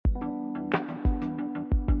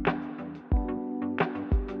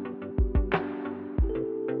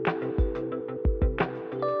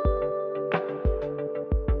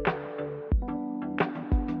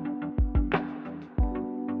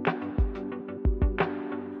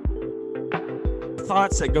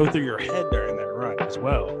thoughts that go through your head during that run as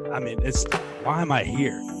well. I mean, it's why am I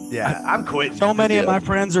here? Yeah, I'm quitting. So many of my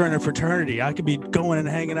friends are in a fraternity. I could be going and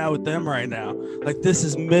hanging out with them right now. Like, this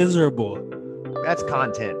is miserable. That's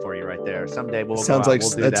content for you right there. Someday we'll sounds go out, like we'll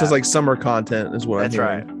do that that. sounds like summer content is what That's I'm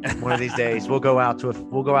hearing. right. One of these days we'll go out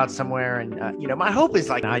somewhere, and my hope is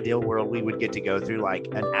like an ideal world we would get to go through like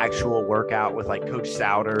an actual workout with like Coach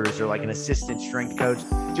Souders or like an assistant strength coach,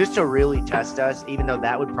 just to really test us. Even though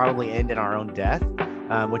that would probably end in our own death,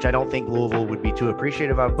 which I don't think Louisville would be too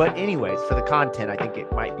appreciative of. But anyways, for the content, I think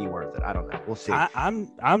it might be worth it. I don't know. We'll see.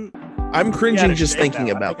 I'm cringing just thinking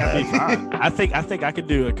about that. I think I could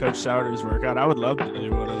do a Coach Souders workout. I would love to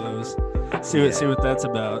do one of those. See what that's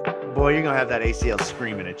about. Boy, you're gonna have that ACL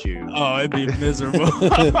screaming at you. Oh, it'd be miserable.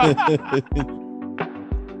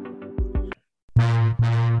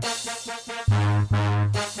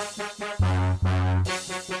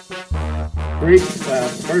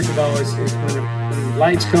 First of all, it's when the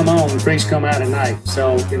lights come on, the creeks come out at night.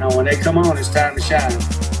 So, when they come on, it's time to shine.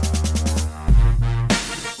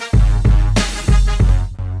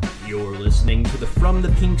 You're listening to the From the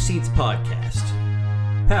Pink Seats podcast,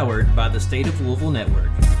 powered by the State of Louisville Network.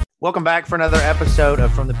 Welcome back for another episode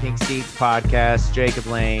of From the Pink Seats podcast. Jacob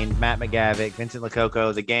Lane, Matt McGavick, Vincent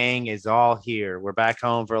Lococo. The gang is all here. We're back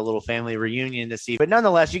home for a little family reunion this evening. But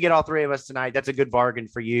nonetheless, you get all three of us tonight. That's a good bargain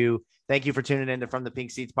for you. Thank you for tuning in to From the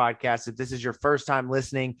Pink Seats podcast. If this is your first time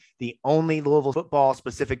listening, the only Louisville football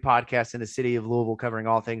specific podcast in the city of Louisville covering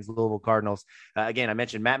all things Louisville Cardinals. Again, I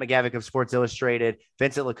mentioned Matt McGavick of Sports Illustrated,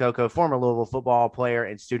 Vincent Lococo, former Louisville football player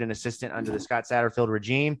and student assistant under the Scott Satterfield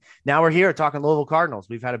regime. Now we're here talking Louisville Cardinals.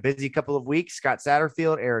 We've had a busy couple of weeks. Scott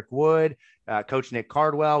Satterfield, Eric Wood, Coach Nick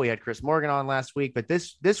Cardwell. We had Chris Morgan on last week, but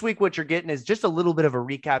this week what you're getting is just a little bit of a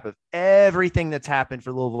recap of everything that's happened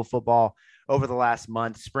for Louisville football over the last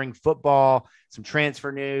month. Spring football, some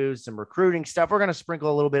transfer news, some recruiting stuff. We're going to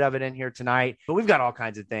sprinkle a little bit of it in here tonight, but we've got all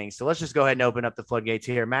kinds of things. So let's just go ahead and open up the floodgates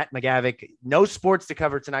here. Matt McGavick, no sports to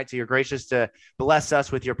cover tonight, so you're gracious to bless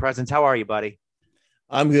us with your presence. How are you, buddy?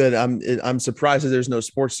 I'm good. I'm surprised that there's no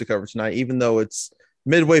sports to cover tonight, even though it's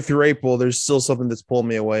midway through April. There's still something that's pulling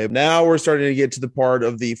me away. Now we're starting to get to the part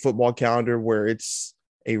of the football calendar where it's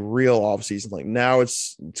a real off season. Like now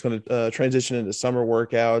it's going to transition into summer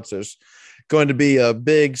workouts. There's going to be a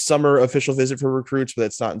big summer official visit for recruits, but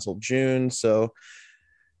that's not until June. So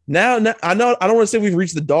now I don't want to say we've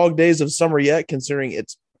reached the dog days of summer yet, considering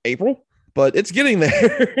it's April, but it's getting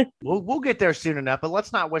there. We'll get there soon enough, but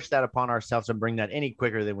let's not wish that upon ourselves and bring that any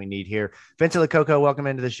quicker than we need here. Vincent Lococo, welcome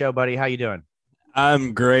into the show, buddy. How you doing?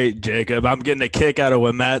 I'm great, Jacob. I'm getting a kick out of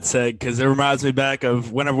what Matt said because it reminds me back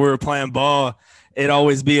of whenever we were playing ball. It'd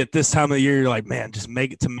always be at this time of the year, you're like, man, just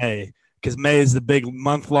make it to May. Because May is the big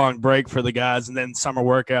month-long break for the guys, and then summer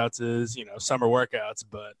workouts is, summer workouts.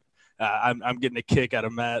 But I'm getting a kick out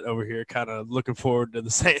of Matt over here, kind of looking forward to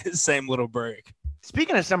the same little break.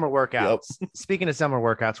 Speaking of summer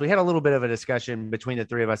workouts, we had a little bit of a discussion between the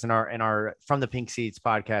three of us in our From the Pink Seats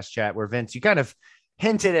podcast chat, where Vince, you kind of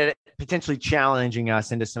hinted at potentially challenging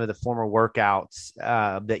us into some of the former workouts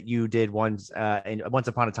that you did once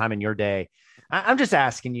upon a time in your day. I'm just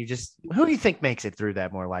asking you, who do you think makes it through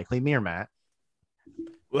that more likely, me or Matt?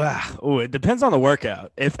 Well, it depends on the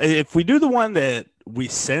workout. If we do the one that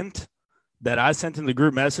I sent in the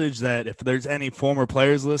group message, that if there's any former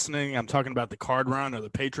players listening, I'm talking about the card run or the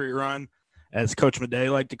Patriot run, as Coach Madej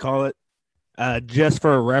liked to call it. Just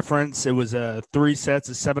for a reference, it was 3 sets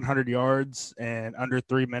of 700 yards and under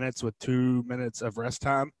 3 minutes with 2 minutes of rest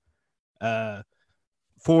time.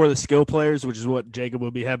 For the skill players, which is what Jacob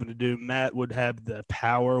would be having to do, Matt would have the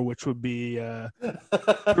power, which would be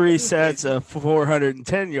 3 sets of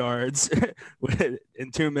 410 yards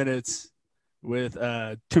in 2 minutes with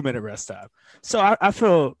 2 minute rest time. So I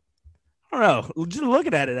feel, I don't know, just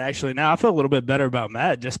looking at it actually now, I feel a little bit better about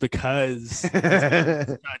Matt just because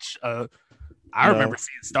I remember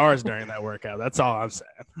seeing stars during that workout. That's all I'm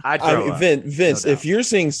saying. Vince, no, if you're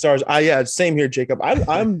seeing stars, same here, Jacob.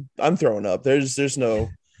 I'm throwing up. There's no.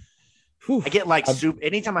 I get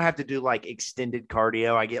anytime I have to do like extended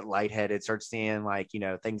cardio, I get lightheaded, start seeing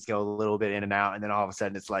things go a little bit in and out. And then all of a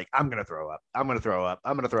sudden it's like, I'm going to throw up.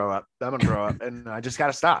 And I just got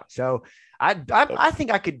to stop. So I think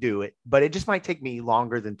I could do it, but it just might take me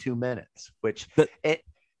longer than 2 minutes,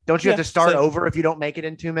 don't you have to start over if you don't make it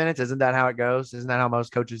in 2 minutes? Isn't that how it goes? Isn't that how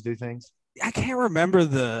most coaches do things? I can't remember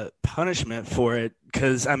the punishment for it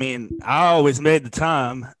because, I always made the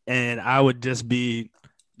time and I would just be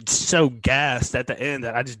so gassed at the end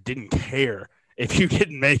that I just didn't care if you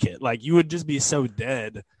didn't make it. Like, you would just be so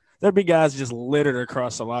dead. There'd be guys just littered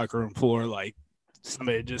across the locker room floor like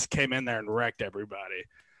somebody just came in there and wrecked everybody.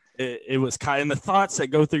 it was kind, and the thoughts that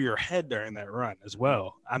go through your head during that run as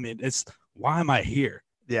well. I mean, it's why am I here?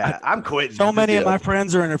 Yeah, I'm quitting. So many of my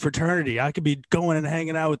friends are in a fraternity. I could be going and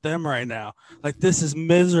hanging out with them right now. Like, this is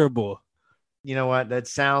miserable. You know what? That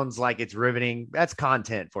sounds like it's riveting. That's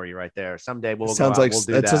content for you right there. Someday we'll sounds go out, like we'll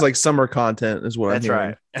do that sounds like summer content is what That's I'm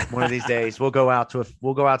hearing. right. One of these days we'll go out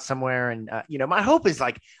somewhere. And, my hope is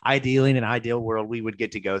like ideally in an ideal world, we would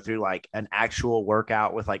get to go through like an actual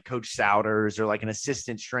workout with like Coach Souders or like an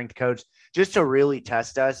assistant strength coach just to really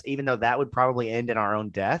test us, even though that would probably end in our own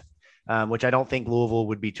death, which I don't think Louisville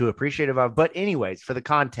would be too appreciative of. But anyways, for the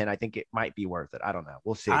content, I think it might be worth it. I don't know.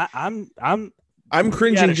 We'll see. I'm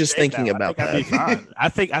cringing just thinking about that. I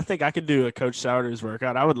think I could do a Coach Souders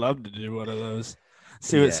workout. I would love to do one of those.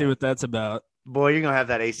 See what that's about. Boy, you're gonna have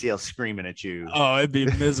that ACL screaming at you. Oh, it'd be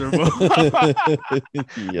miserable. Meet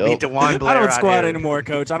DeJuan Blair. I don't squat anymore,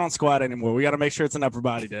 Coach. I don't squat anymore. We got to make sure it's an upper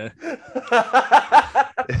body day.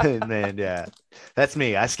 Man, yeah, that's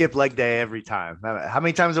me. I skip leg day every time. How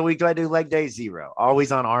many times a week do I do leg day? 0.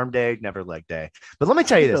 Always on arm day, never leg day. But let me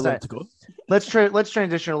tell you this. Let's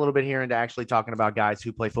transition a little bit here into actually talking about guys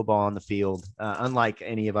who play football on the field. Unlike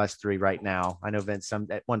any of us three right now, I know Vince,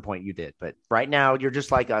 at one point you did, but right now you're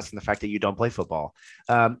just like us in the fact that you don't play football.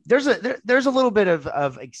 There's a little bit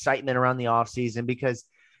of excitement around the offseason because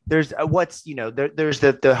there's there's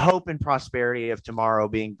the hope and prosperity of tomorrow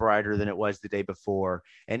being brighter than it was the day before.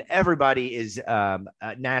 And everybody is a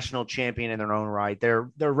national champion in their own right. They're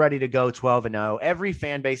ready to go 12-0. Every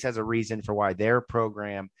fan base has a reason for why their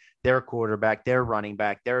program, their quarterback, their running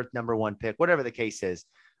back, their number one pick, whatever the case is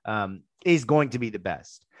going to be the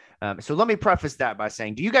best. So let me preface that by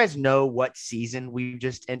saying, do you guys know what season we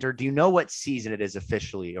just entered? Do you know what season it is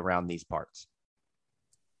officially around these parts?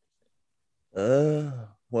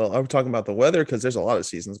 Well, are we talking about the weather? Because there's a lot of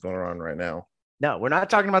seasons going on right now. No, we're not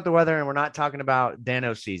talking about the weather, and we're not talking about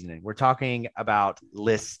Dano seasoning. We're talking about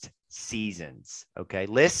list seasons. Okay.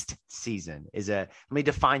 List season let me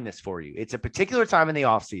define this for you. It's a particular time in the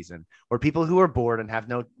off season where people who are bored and have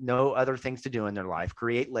no other things to do in their life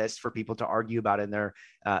create lists for people to argue about in their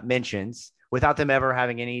mentions without them ever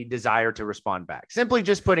having any desire to respond back. Simply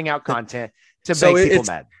just putting out content to make people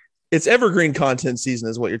mad. It's evergreen content season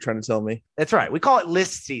is what you're trying to tell me. That's right. We call it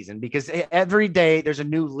list season because every day there's a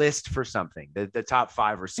new list for something. The top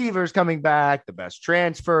 5 receivers coming back, the best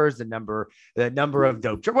transfers, the number of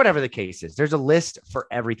dope, whatever the case is. There's a list for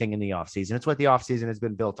everything in the offseason. It's what the offseason has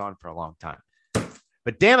been built on for a long time.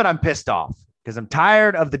 But damn it, I'm pissed off because I'm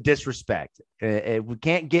tired of the disrespect. We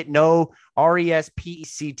can't get no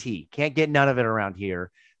RESPCT. Can't get none of it around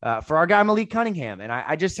here for our guy Malik Cunningham. And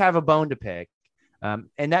I just have a bone to pick.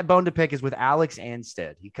 And that bone to pick is with Alex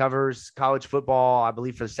Anstead. He covers college football, I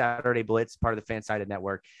believe, for the Saturday Blitz, part of the Fansided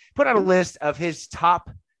Network. Put out a list of his top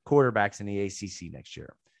quarterbacks in the ACC next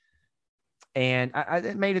year. And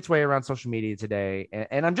it made its way around social media today.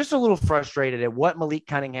 And I'm just a little frustrated at what Malik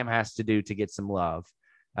Cunningham has to do to get some love,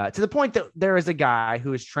 to the point that there is a guy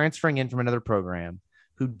who is transferring in from another program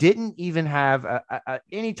who didn't even have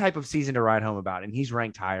any type of season to write home about, and he's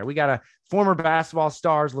ranked higher. We got a former basketball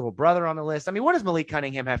star's little brother on the list. I mean, what does Malik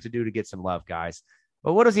Cunningham have to do to get some love, guys?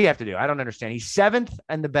 Well, what does he have to do? I don't understand. He's 7th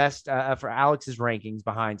and the best for Alex's rankings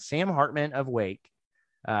behind Sam Hartman of Wake,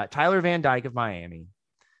 Tyler Van Dyke of Miami,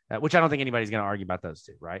 which I don't think anybody's going to argue about those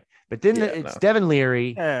two, right? But then it's Devin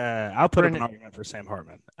Leary. I'll put up an argument for Sam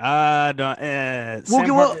Hartman.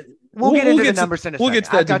 We'll get into the numbers in a second. We'll get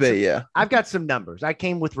to that debate, I've got some numbers. I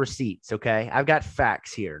came with receipts, okay? I've got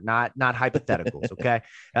facts here, not hypotheticals, okay?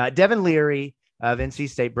 Devin Leary of NC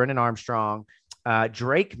State, Brennan Armstrong,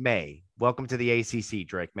 Drake May. Welcome to the ACC,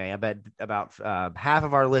 Drake May. I bet about half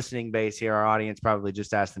of our listening base here, our audience, probably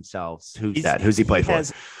just asked themselves, who's he played for?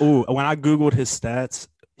 When I Googled his stats,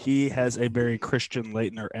 he has a very Christian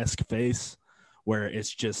Laettner-esque face where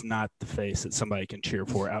it's just not the face that somebody can cheer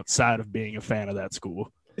for outside of being a fan of that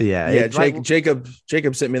school. Yeah. Jacob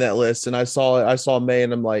sent me that list, and I saw May,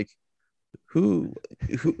 and I'm like, who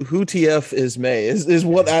TF is May is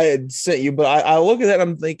what I had sent you. But I look at that,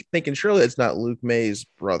 and I'm thinking surely it's not Luke May's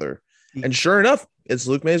brother, and sure enough, it's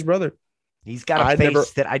Luke May's brother. He's got a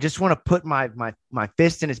face that I just want to put my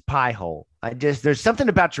fist in his pie hole. There's something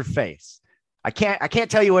about your face. I can't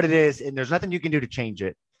tell you what it is, and there's nothing you can do to change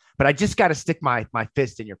it. But I just got to stick my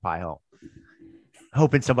fist in your pie hole.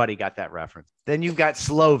 Hoping somebody got that reference. Then you've got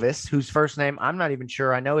Slovis, whose first name, I'm not even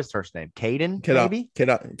sure I know his first name. Kadon, maybe?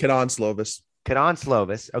 Kadon Slovis. Kadon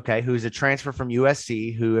Slovis, okay, who's a transfer from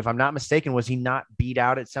USC, who, if I'm not mistaken, was he not beat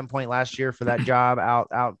out at some point last year for that job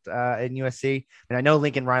out in USC? And I know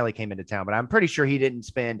Lincoln Riley came into town, but I'm pretty sure he didn't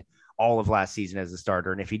spend all of last season as a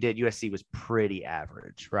starter. And if he did, USC was pretty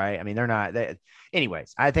average, right? I mean, they're not.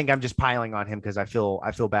 Anyways, I think I'm just piling on him because I feel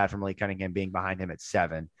bad for Malik Cunningham being behind him at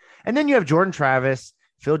 7. And then you have Jordan Travis,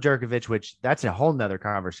 Phil Jurkovich, which that's a whole nother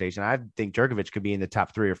conversation. I think Jurkovich could be in the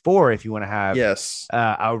top 3 or 4 if you want to have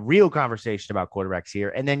a real conversation about quarterbacks here.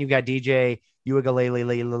 And then you got DJ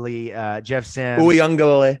Uiagalelei, Jeff Sims,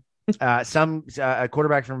 a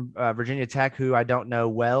quarterback from Virginia Tech who I don't know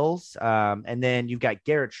Wells. And then you've got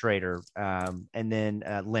Garrett Schrader, and then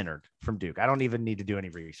Leonard from Duke. I don't even need to do any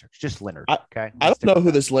research, just Leonard. Okay. I don't know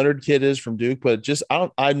who this Leonard kid is from Duke, but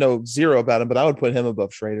I know zero about him, but I would put him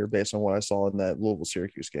above Schrader based on what I saw in that Louisville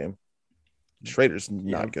Syracuse game. Schrader's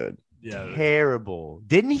not good. Yeah. Terrible.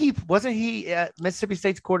 Wasn't he Mississippi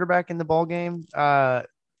State's quarterback in the ball game?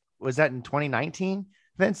 Was that in 2019?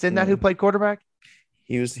 Vince, isn't that who played quarterback?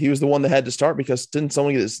 He was the one that had to start because didn't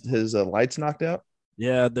someone get his lights knocked out?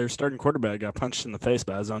 Yeah, their starting quarterback got punched in the face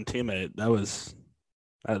by his own teammate. That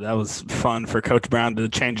was fun for Coach Brown to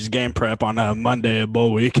change his game prep on a Monday of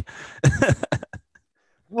bowl week.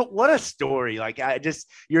 What a story! Like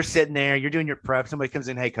you're sitting there, you're doing your prep. Somebody comes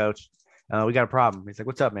in, hey coach, we got a problem. He's like,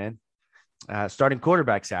 what's up, man? Starting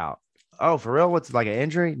quarterback's out. Oh, for real? What's like an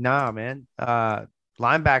injury? Nah, man.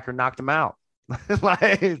 Linebacker knocked him out.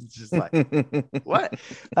 It's just like what?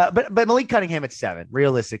 But Malik Cunningham at 7.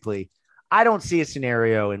 Realistically, I don't see a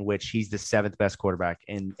scenario in which he's the 7th best quarterback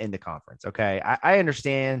in the conference. Okay, I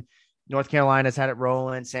understand North Carolina's had it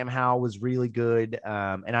rolling. Sam Howell was really good,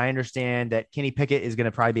 and I understand that Kenny Pickett is going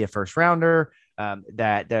to probably be a first rounder. Pat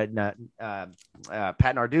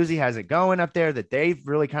Narduzzi has it going up there. That they've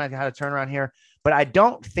really kind of had a turnaround here. But I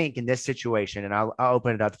don't think in this situation, and I'll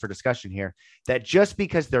open it up for discussion here, that just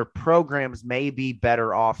because their programs may be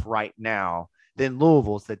better off right now than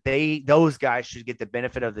Louisville's, that those guys should get the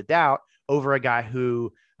benefit of the doubt over a guy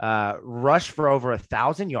who rushed for over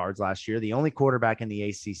 1,000 yards last year, the only quarterback in the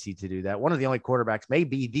ACC to do that. One of the only quarterbacks,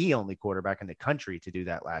 maybe the only quarterback in the country to do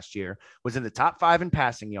that last year, was in the top 5 in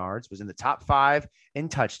passing yards, was in the top 5 in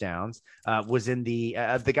touchdowns, was in the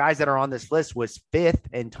guys that are on this list was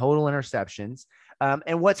 5th in total interceptions.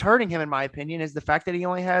 And what's hurting him, in my opinion, is the fact that he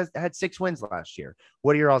only had 6 wins last year.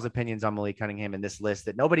 What are your all's opinions on Malik Cunningham in this list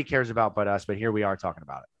that nobody cares about but us, but here we are talking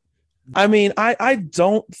about it? I mean, I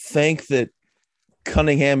don't think that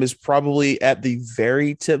Cunningham is probably at the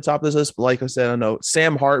very top of this list. But like I said, I know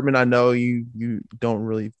Sam Hartman. I know you don't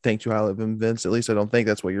really think too highly of him, Vince. At least I don't think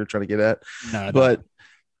that's what you're trying to get at. No, but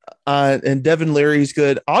and Devin Leary's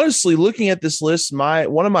good. Honestly, looking at this list,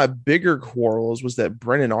 one of my bigger quarrels was that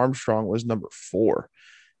Brennan Armstrong was number 4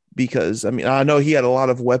 because I mean I know he had a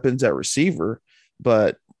lot of weapons at receiver,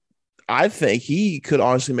 but I think he could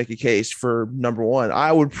honestly make a case for number 1.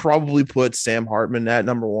 I would probably put Sam Hartman at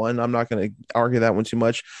number 1. I'm not going to argue that one too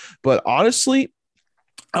much, but honestly,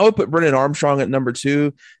 I would put Brennan Armstrong at number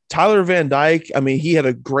 2. Tyler Van Dyke, I mean, he had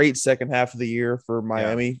a great second half of the year for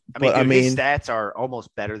Miami. Yeah. I mean, his stats are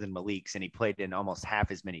almost better than Malik's, and he played in almost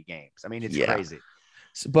half as many games. I mean, it's crazy.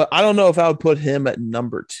 But I don't know if I would put him at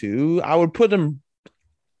number 2. I would put him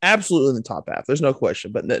absolutely in the top half. There's no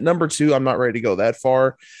question. But at number 2, I'm not ready to go that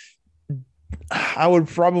far. I would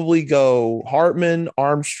probably go Hartman,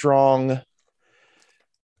 Armstrong.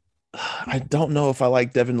 I don't know if I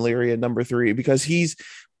like Devin Leary at number 3 because he's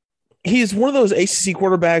one of those ACC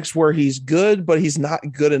quarterbacks where he's good, but he's not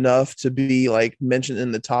good enough to be like mentioned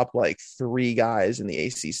in the top like 3 guys in the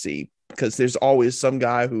ACC because there's always some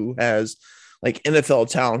guy who has like NFL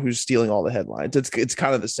talent who's stealing all the headlines. It's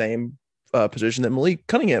kind of the same position that Malik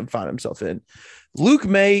Cunningham found himself in. Luke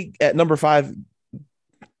May at number 5.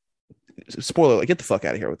 Spoiler, like, get the fuck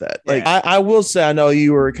out of here with that. Like, I will say, I know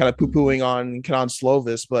you were kind of poo-pooing on Kenan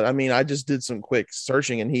Slovis, but I mean, I just did some quick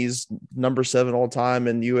searching, and he's number 7 all time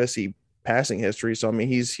in USC passing history. So I mean,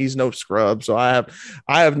 he's no scrub. So I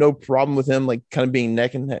have no problem with him, like, kind of being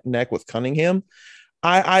neck and neck with Cunningham.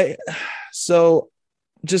 So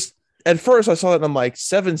just at first I saw that and I'm like,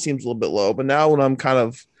 7 seems a little bit low, but now when I'm kind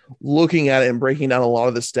of looking at it and breaking down a lot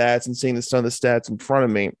of the stats and seeing some of the stats in front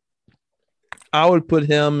of me, I would put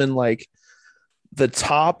him in like the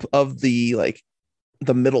top of the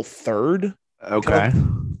middle third. Okay.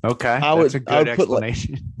 That's a good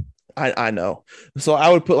explanation. I know. So I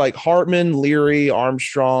would put like Hartman, Leary,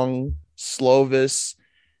 Armstrong, Slovis,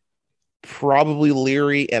 probably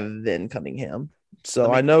Leary, and then Cunningham.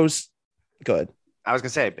 So I know. Go ahead. I was gonna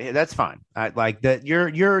say that's fine. I like that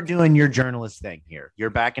you're doing your journalist thing here.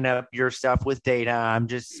 You're backing up your stuff with data. I'm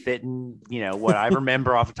just spitting, what I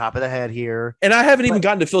remember off the top of the head here. And I haven't even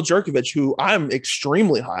gotten to Phil Jerkovich, who I'm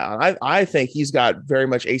extremely high on. I think he's got very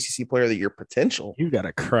much ACC Player of the Year potential. You got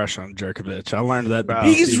a crush on Jerkovich. I learned that.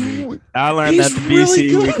 I learned that to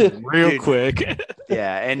BC real quick.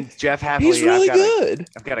 Yeah, and Jeff Hafley. He's really good.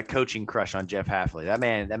 I've got a coaching crush on Jeff Hafley. That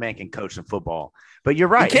man can coach some football. But you're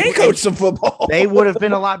right. He can coach some football. They would have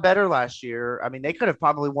been a lot better last year. I mean, they could have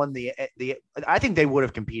probably won the. I think they would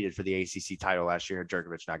have competed for the ACC title last year had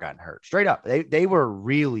Jerkovich not gotten hurt. Straight up, they were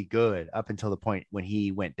really good up until the point when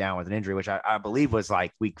he went down with an injury, which I believe was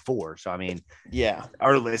like week 4. So I mean, yeah,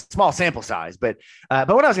 early, small sample size. But what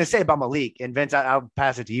I was going to say about Malik and Vince, I'll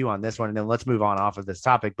pass it to you on this one, and then let's move on off of this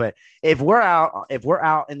topic. But if we're out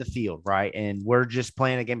in the field, right, and we're just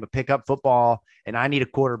playing a game of pickup football, and I need a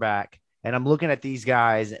quarterback. And I'm looking at these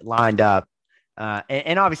guys lined up.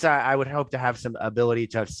 And obviously, I would hope to have some ability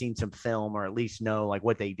to have seen some film or at least know like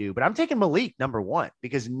what they do. But I'm taking Malik number 1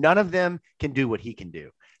 because none of them can do what he can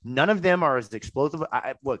do. None of them are as explosive.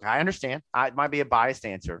 Look, I understand. It might be a biased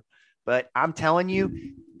answer, but I'm telling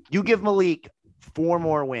you, you give Malik 4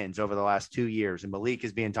 more wins over the last 2 years, and Malik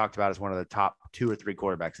is being talked about as one of the top 2 or 3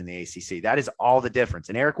 quarterbacks in the ACC. That is all the difference.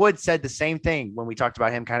 And Eric Wood said the same thing when we talked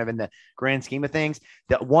about him kind of in the grand scheme of things.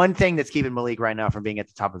 The one thing that's keeping Malik right now from being at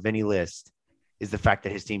the top of any list is the fact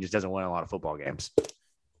that his team just doesn't win a lot of football games.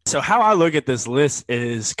 So how I look at this list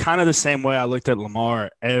is kind of the same way I looked at Lamar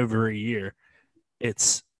every year.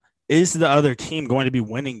 Is the other team going to be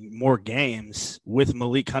winning more games with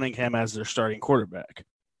Malik Cunningham as their starting quarterback?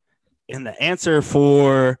 And the answer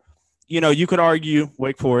for, you could argue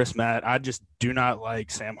Wake Forest, Matt. I just do not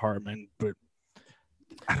like Sam Hartman, but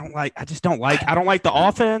I don't like the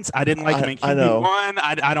offense. I didn't like him in QB1.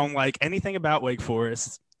 I don't like anything about Wake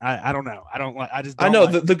Forest. I don't know. I know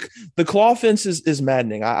the claw offense is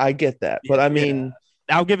maddening. I get that, but I mean,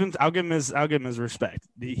 I'll give him his respect.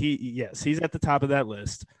 He's at the top of that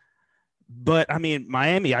list. But, I mean,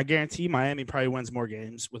 Miami, I guarantee Miami probably wins more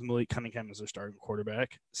games with Malik Cunningham as their starting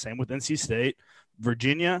quarterback. Same with NC State.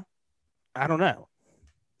 Virginia, I don't know.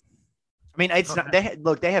 I mean, it's not.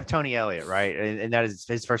 They have Tony Elliott, right? And that is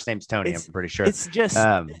his first name's Tony. I'm pretty sure. It's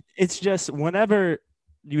just whenever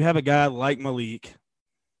you have a guy like Malik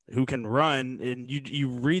who can run, and you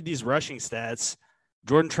read these rushing stats.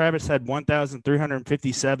 Jordan Travis had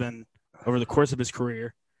 1,357 over the course of his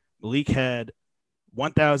career. Malik had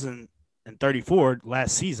 1,034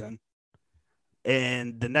 last season.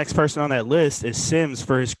 And the next person on that list is Sims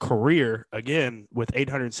for his career, again, with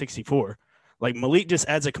 864. Like, Malik just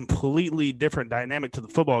adds a completely different dynamic to the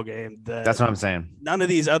football game. That's what I'm saying. None of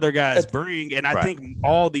these other guys bring, and I think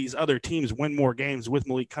all these other teams win more games with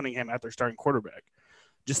Malik Cunningham at their starting quarterback.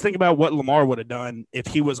 Just think about what Lamar would have done if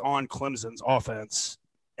he was on Clemson's offense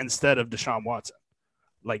instead of Deshaun Watson.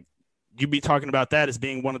 Like, you'd be talking about that as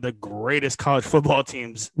being one of the greatest college football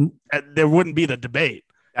teams. There wouldn't be the debate.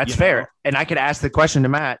 That's fair. And I could ask the question to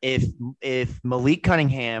Matt, if Malik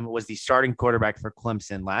Cunningham was the starting quarterback for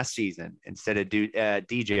Clemson last season instead of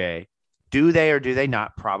DJ, do they or do they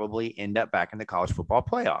not probably end up back in the college football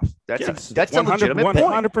playoff? That's a legitimate point.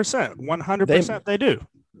 100% they do.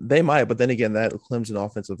 They might, but then again, that Clemson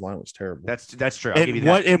offensive line was terrible. That's true. I'll give you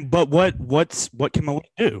that. What can Malik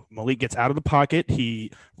do? Malik gets out of the pocket.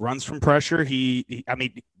 He runs from pressure.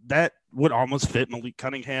 That would almost fit Malik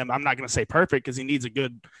Cunningham. I'm not going to say perfect because he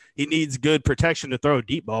needs good protection to throw a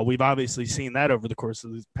deep ball. We've obviously seen that over the course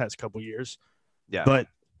of the past couple of years. Yeah, but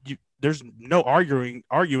there's no arguing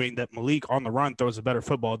that Malik on the run throws a better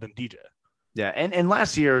football than DJ. Yeah, and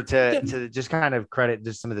last year to just kind of credit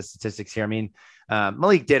just some of the statistics here. I mean,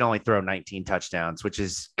 Malik did only throw 19 touchdowns, which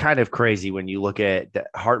is kind of crazy when you look at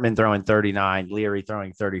Hartman throwing 39, Leary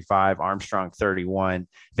throwing 35, Armstrong 31.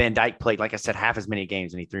 Van Dyke played, like I said, half as many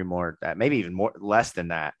games and he threw more, maybe even more, less than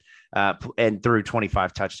that, and threw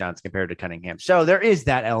 25 touchdowns compared to Cunningham. So there is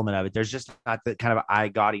that element of it. There's just not the kind of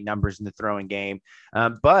eye-gaudy numbers in the throwing game.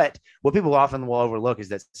 But what people often will overlook is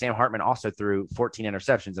that Sam Hartman also threw 14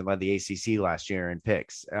 interceptions and led the ACC last year in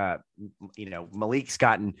picks. Malik's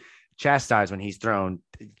gotten chastised when he's thrown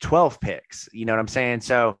 12 picks. You know what I'm saying?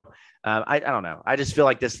 So I don't know. I just feel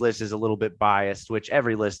like this list is a little bit biased, which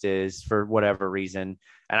every list is for whatever reason.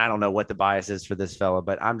 And I don't know what the bias is for this fella,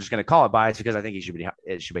 but I'm just going to call it bias because I think it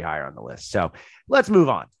should be higher on the list. So let's move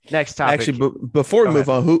on. Next topic. Actually, before we move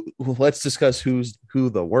on, let's discuss who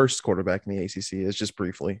the worst quarterback in the ACC is, just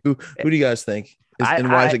briefly. Who do you guys think? And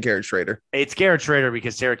why is it Garrett Shrader? It's Garrett Shrader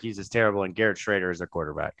because Syracuse is terrible and Garrett Shrader is their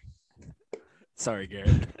quarterback. Sorry,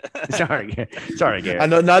 Garrett. Sorry, Garrett. I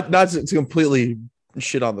know not to completely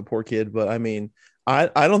shit on the poor kid, but I mean,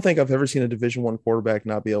 I don't think I've ever seen a Division I quarterback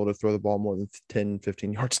not be able to throw the ball more than 10,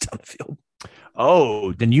 15 yards down the field.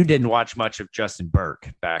 Oh, then you didn't watch much of Justin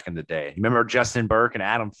Burke back in the day. Remember Justin Burke and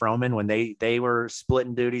Adam Froman when they were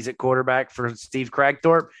splitting duties at quarterback for Steve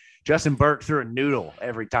Cragthorpe? Justin Burke threw a noodle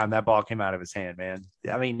every time that ball came out of his hand, man.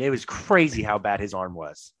 I mean, it was crazy how bad his arm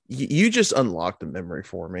was. You just unlocked a memory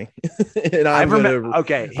for me. And I'm going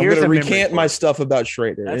to recant my stuff about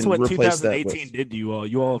Schrader. That's what 2018 did to you all.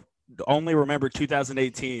 You all only remember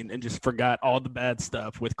 2018 and just forgot all the bad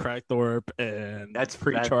stuff with Cragthorpe and that's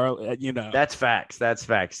Charlie. That's facts. That's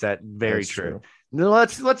very true.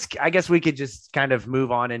 Let's I guess we could just kind of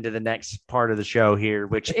move on into the next part of the show here,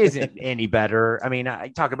 which isn't any better. I mean, I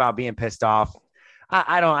talk about being pissed off.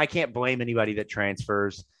 I can't blame anybody that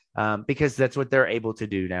transfers because that's what they're able to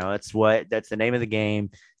do now. That's the name of the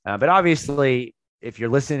game. But obviously, if you're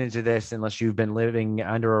listening to this, unless you've been living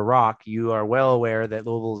under a rock, you are well aware that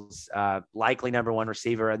Louisville's likely number one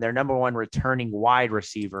receiver and their number one returning wide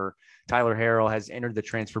receiver, Tyler Harrell, has entered the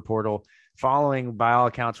transfer portal following, by all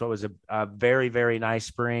accounts, what was a very, very nice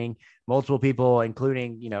spring. Multiple people,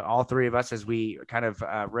 including, all three of us, as we kind of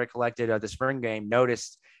recollected the spring game,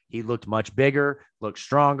 noticed he looked much bigger, looked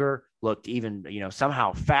stronger, looked even,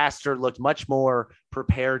 somehow faster, looked much more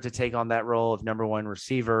prepared to take on that role of number one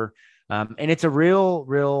receiver. And it's a real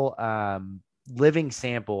living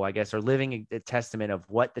sample, I guess, or living a testament of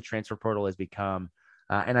what the transfer portal has become.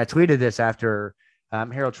 And I tweeted this after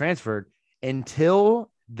Harrell transferred. Until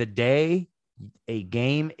the day a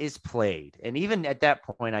game is played, and even at that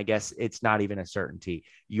point, I guess it's not even a certainty.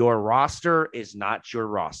 Your roster is not your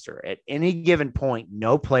roster. At any given point,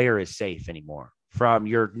 no player is safe anymore, from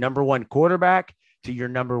your number one quarterback to your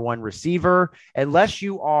number one receiver, unless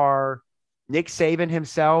you are Nick Saban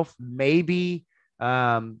himself, maybe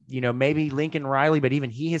Lincoln Riley, but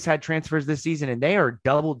even he has had transfers this season, and they are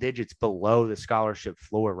double digits below the scholarship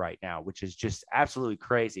floor right now, which is just absolutely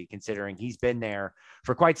crazy considering he's been there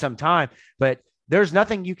for quite some time. But there's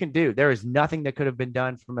nothing you can do. There is nothing that could have been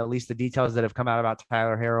done from at least the details that have come out about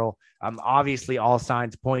Tyler Harrell. Obviously, all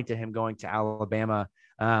signs point to him going to Alabama.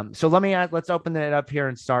 So let's open it up here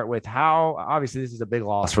and start with how, obviously, this is a big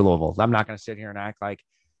loss for Louisville. I'm not going to sit here and act like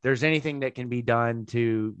there's anything that can be done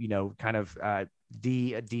to, kind of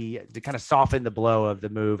to kind of soften the blow of the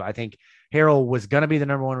move. I think Harrell was going to be the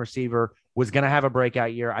number one receiver, was going to have a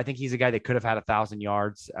breakout year. I think he's a guy that could have had 1,000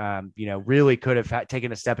 yards, really could have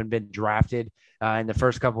taken a step and been drafted in the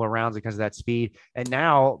first couple of rounds because of that speed. And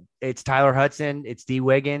now it's Tyler Hudson, it's D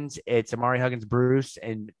Wiggins, it's Amari Huggins-Bruce,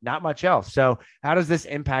 and not much else. So how does this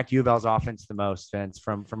impact U of L's offense the most, Vince,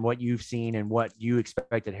 from what you've seen and what you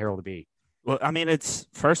expected Harrell to be? Well, I mean, it's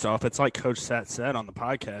like Coach Sat said on the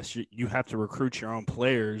podcast, you have to recruit your own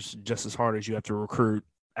players just as hard as you have to recruit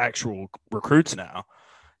actual recruits now.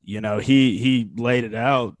 He laid it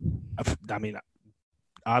out, I mean,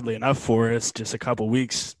 oddly enough for us just a couple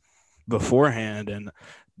weeks beforehand. And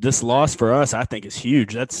this loss for us, I think, is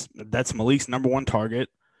huge. That's Malik's number one target.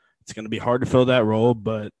 It's going to be hard to fill that role,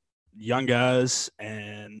 but young guys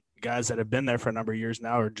and guys that have been there for a number of years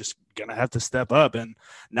now are just going to have to step up. And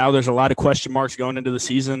now there's a lot of question marks going into the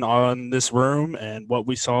season on this room and what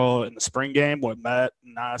we saw in the spring game, what Matt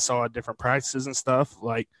and I saw at different practices and stuff.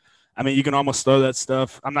 Like, I mean, you can almost throw that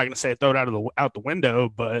stuff. I'm not going to say throw it out the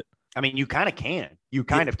window, but I mean, you kind of can. You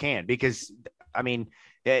kind of can because, I mean,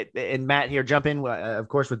 and Matt here, jump in, of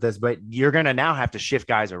course, with this, but you're going to now have to shift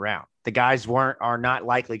guys around. The guys are not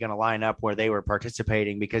likely going to line up where they were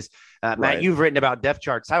participating because, Matt, you've written about depth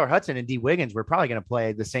charts. Tyler Hudson and D Wiggins were probably going to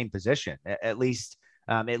play the same position. At least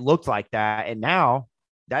it looked like that. And now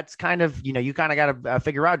that's kind of, you kind of got to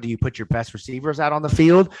figure out, do you put your best receivers out on the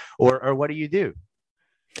field or what do you do?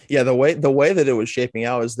 Yeah, the way that it was shaping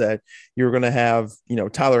out is that you're going to have,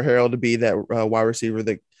 Tyler Harrell to be that wide receiver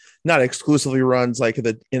that not exclusively runs like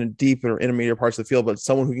in deep or intermediate parts of the field, but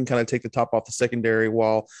someone who can kind of take the top off the secondary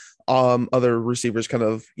while other receivers kind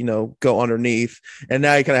of, go underneath. And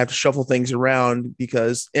now you kind of have to shuffle things around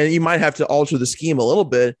and you might have to alter the scheme a little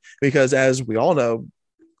bit because, as we all know,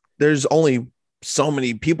 there's only so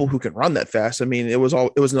many people who can run that fast. I mean, it was an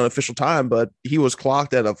unofficial time, but he was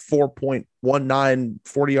clocked at a 4.19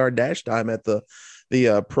 40-yard dash time at the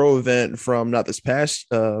pro event from not this past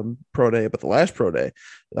pro day, but the last pro day.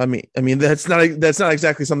 I mean, that's not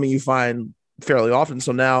exactly something you find fairly often.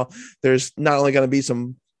 So now there's not only going to be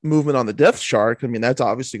some movement on the depth chart. I mean, that's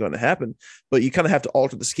obviously going to happen, but you kind of have to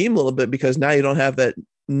alter the scheme a little bit because now you don't have that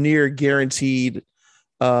near guaranteed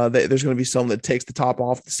that there's going to be someone that takes the top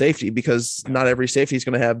off the safety because not every safety is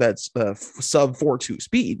going to have that sub 4.2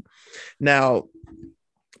 speed. Now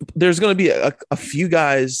there's going to be a few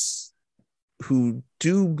guys who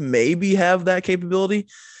do maybe have that capability.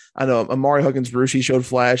 I know Amari Huggins-Bruce, he showed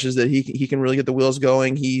flashes that he can really get the wheels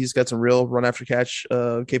going. He's got some real run after catch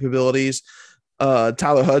capabilities.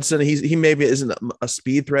 Tyler Hudson, he maybe isn't a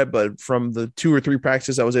speed threat, but from the 2 or 3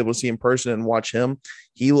 practices I was able to see in person and watch him,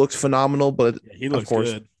 he looks phenomenal. But he looks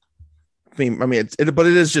good. I mean, but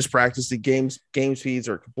it is just practice. The game speeds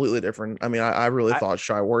are completely different. I mean, I really thought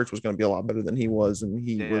Shy Works was going to be a lot better than he was, and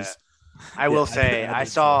he was. I will say I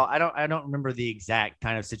don't remember the exact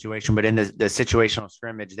kind of situation, but in the situational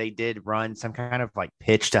scrimmage, they did run some kind of like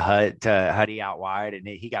pitch to Huddy out wide, and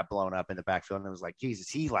he got blown up in the backfield, and it was like, Jesus,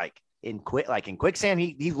 he in quicksand,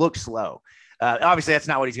 he looked slow. Obviously that's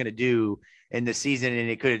not what he's going to do in the season, and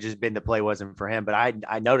it could have just been the play wasn't for him. But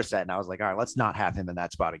I noticed that, and I was like, all right, let's not have him in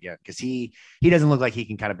that spot again, because he doesn't look like he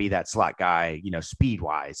can kind of be that slot guy, speed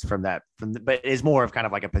wise but is more of kind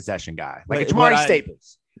of like a possession guy, like a Jamari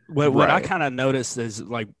Staples. What I kind of noticed is,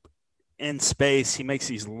 like, in space, he makes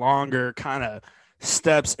these longer kind of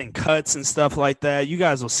steps and cuts and stuff like that. You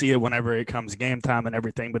guys will see it whenever it comes game time and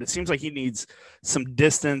everything, but it seems like he needs some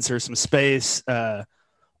distance or some space,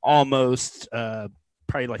 almost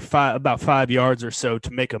probably like about 5 yards or so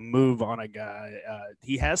to make a move on a guy.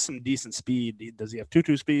 He has some decent speed. Does he have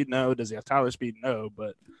Tutu speed? No. Does he have Tyler speed? No.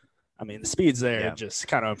 But I mean, the speed's there. Yeah. Just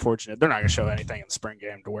kind of unfortunate. They're not going to show anything in the spring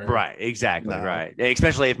game to where. Right. Exactly. No. Right.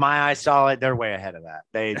 Especially if my eyes saw it, they're way ahead of that.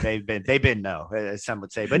 They've been as some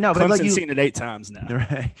would say, but no. Clemson's like seen it 8 times now.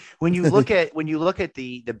 Right. When you look at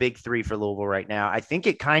the big 3 for Louisville right now, I think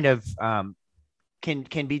it kind of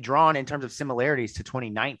can be drawn in terms of similarities to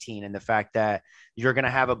 2019 and the fact that you're going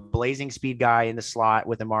to have a blazing speed guy in the slot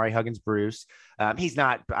with Amari Huggins-Bruce. He's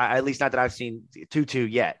not, at least not that I've seen Tutu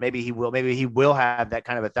yet. Maybe he will have that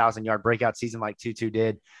kind of 1,000-yard breakout season like Tutu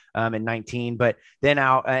did in 19. But then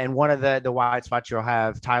out and one of the wide spots, you'll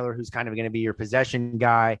have Tyler, who's kind of going to be your possession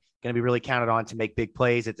guy, going to be really counted on to make big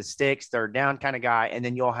plays at the sticks, third down kind of guy. And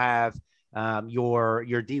then you'll have your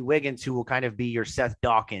D Wiggins, who will kind of be your Seth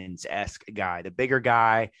Dawkins-esque guy, the bigger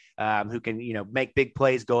guy who can, make big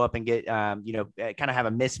plays, go up and get, kind of have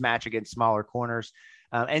a mismatch against smaller corners.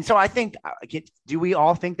 And so I think, do we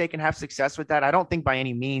all think they can have success with that? I don't think by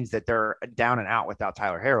any means that they're down and out without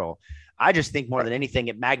Tyler Harrell. I just think more than anything,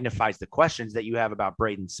 it magnifies the questions that you have about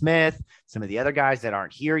Braden Smith, some of the other guys that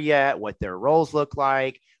aren't here yet, what their roles look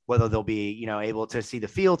like, whether they'll be, able to see the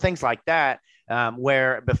field, things like that.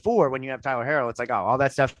 Where before, when you have Tyler Harrell, it's like, oh, all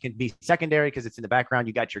that stuff can be secondary because it's in the background.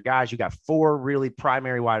 You got your guys, you got 4 really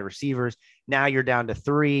primary wide receivers. Now you're down to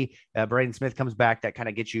 3. Braden Smith comes back. That kind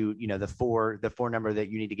of gets you, the four number that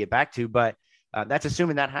you need to get back to. But that's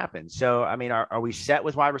assuming that happens. So, I mean, are we set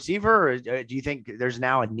with wide receiver, or do you think there's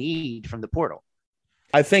now a need from the portal?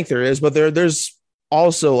 I think there is, but there's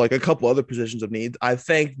also like a couple other positions of need. I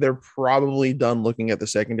think they're probably done looking at the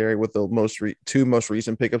secondary with the 2 most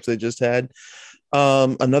recent pickups they just had.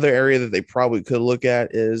 Another area that they probably could look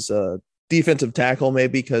at is defensive tackle,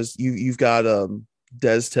 maybe, because you've got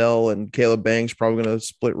Destel and Caleb Banks probably going to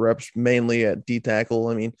split reps mainly at D tackle.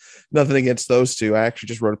 I mean, nothing against those 2. I actually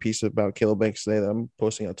just wrote a piece about Caleb Banks today that I'm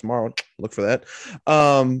posting out tomorrow. Look for that.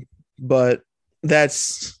 But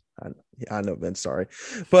that's, I know, Ben, sorry,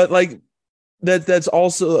 but like, that's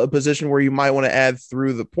also a position where you might want to add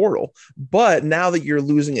through the portal. But now that you're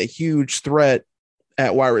losing a huge threat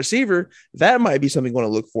at wide receiver, that might be something you want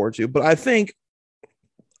to look forward to. But I think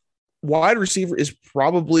wide receiver is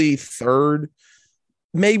probably 3rd,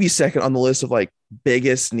 maybe 2nd on the list of like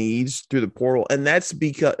biggest needs through the portal. And that's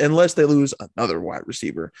because, unless they lose another wide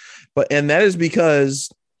receiver, and that is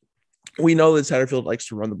because we know that Satterfield likes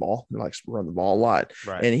to run the ball. He likes to run the ball a lot.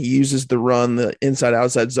 Right. And he uses the inside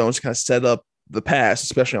outside zones to kind of set up the pass,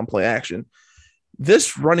 especially on play action.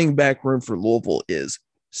 This running back room for Louisville is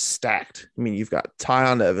stacked. I mean, you've got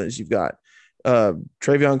Tyon Evans, you've got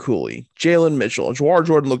Travion Cooley, Jalen Mitchell, Jawar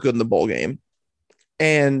Jordan looked good in the bowl game.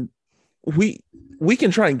 And we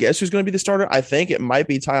can try and guess who's going to be the starter. I think it might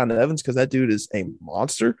be Tyon Evans because that dude is a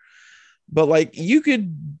monster. But like you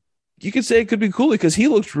could say it could be Cooley because he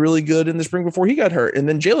looked really good in the spring before he got hurt. And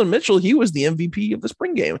then Jalen Mitchell, he was the MVP of the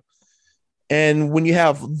spring game. And when you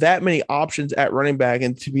have that many options at running back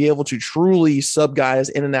and to be able to truly sub guys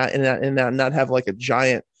in and out, and not have like a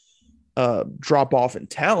giant drop off in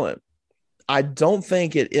talent, I don't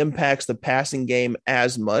think it impacts the passing game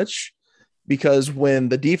as much, because when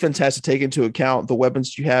the defense has to take into account the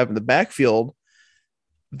weapons you have in the backfield,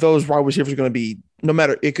 those wide receivers are going to be, no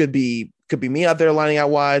matter, it could be me out there lining out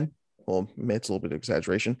wide. Well, it's a little bit of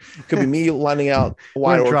exaggeration. It could be me lining out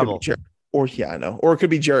wide, or it could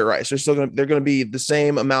be Jerry Rice. They're going to be the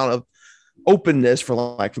same amount of openness, for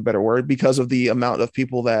lack of a better word, because of the amount of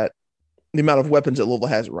weapons that Louisville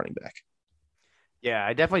has at running back. Yeah,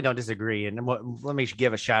 I definitely don't disagree. And let me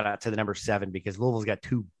give a shout out to the number 7 because Louisville's got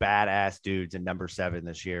 2 badass dudes in number 7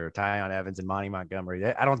 this year, Tyon Evans and Monty Montgomery.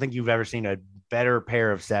 I don't think you've ever seen a better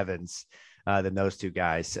pair of 7s than those 2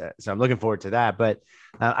 guys. So I'm looking forward to that. But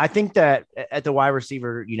I think that at the wide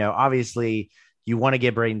receiver, obviously you want to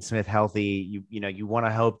get Braden Smith healthy. You want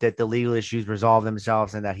to hope that the legal issues resolve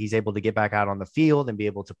themselves and that he's able to get back out on the field and be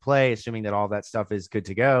able to play, assuming that all that stuff is good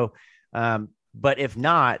to go. But if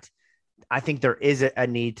not, I think there is a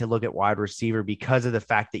need to look at wide receiver because of the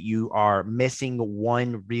fact that you are missing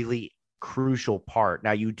one really crucial part.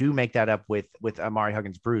 Now you do make that up with Amari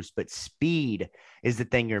Huggins-Bruce, but speed is the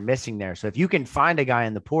thing you're missing there. So if you can find a guy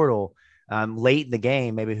in the portal late in the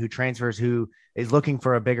game, maybe who transfers, who is looking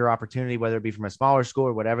for a bigger opportunity, whether it be from a smaller school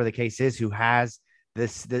or whatever the case is, who has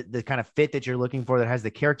the kind of fit that you're looking for, that has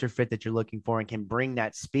the character fit that you're looking for and can bring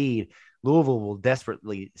that speed, Louisville will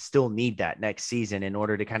desperately still need that next season in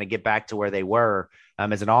order to kind of get back to where they were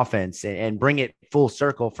as an offense and bring it full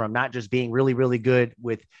circle from not just being really, really good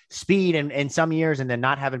with speed in some years and then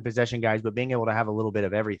not having possession guys, but being able to have a little bit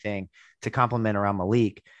of everything to complement around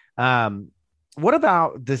Malik. What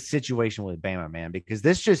about the situation with Bama, man? Because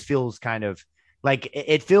this just feels kind of like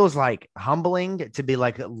it feels like humbling to be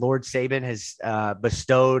like Lord Saban has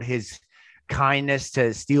bestowed his kindness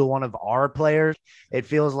to steal one of our players. It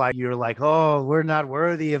feels like you're like, oh, we're not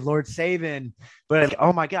worthy of Lord Saban, but like,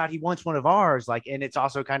 oh my God, he wants one of ours. Like, and it's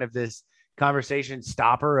also kind of this conversation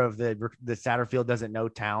stopper of the Satterfield doesn't know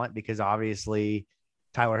talent because obviously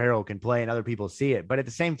Tyler Harrell can play and other people see it. But at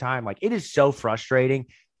the same time, like it is so frustrating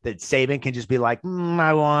that Saban can just be like,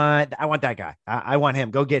 I want that guy. I want him.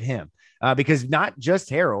 Go get him. Because not just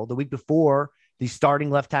Harrell, the week before, the starting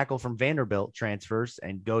left tackle from Vanderbilt transfers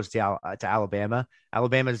and goes to Alabama.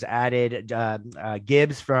 Alabama's added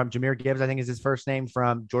Gibbs from Jahmyr Gibbs, I think is his first name,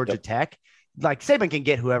 from Georgia Tech. Like Saban can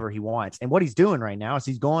get whoever he wants. And what he's doing right now is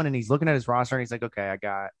he's going and he's looking at his roster and he's like, okay, I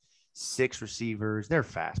got 6 receivers. They're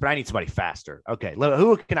fast, but I need somebody faster. Okay,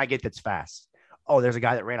 who can I get that's fast? Oh, there's a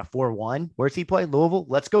guy that ran a 4.1. Where's he play? Louisville.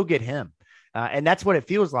 Let's go get him. And that's what it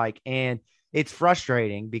feels like. And it's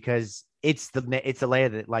frustrating because it's the lay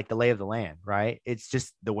of the lay of the land, right? It's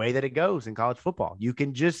just the way that it goes in college football. You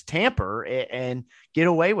can just tamper it and get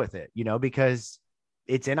away with it, because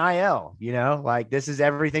it's NIL, like this is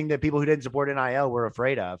everything that people who didn't support NIL were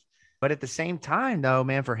afraid of. But at the same time, though,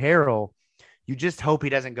 man, for Harrell, you just hope he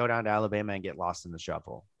doesn't go down to Alabama and get lost in the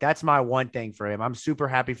shuffle. That's my one thing for him. I'm super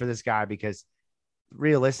happy for this guy because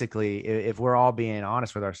realistically, if we're all being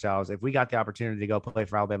honest with ourselves, if we got the opportunity to go play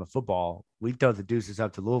for Alabama football, we'd throw the deuces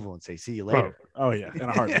up to Louisville and say, see you later. Oh yeah. In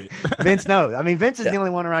a heartbeat. Vince knows. I mean, Vince is the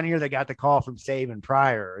only one around here that got the call from Saban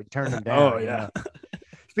prior and turned him down. Oh yeah.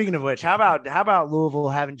 Speaking of which, how about Louisville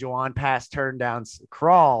having Jawan Pass turn down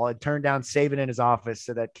Crawl and turn down Saban in his office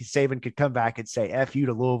so that Saban could come back and say F you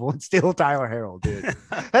to Louisville and steal Tyler Harrell, dude.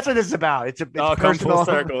 That's what this is about. It's personal. Full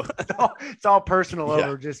circle. It's all personal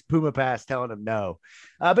over just Puma Pass telling him no.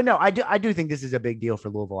 But no, I do think this is a big deal for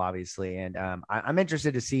Louisville, obviously. And I'm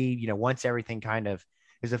interested to see, once everything kind of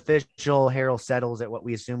is official, Harrell settles at what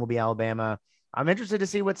we assume will be Alabama. I'm interested to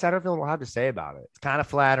see what Satterfield will have to say about it. It's kind of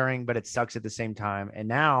flattering, but it sucks at the same time. And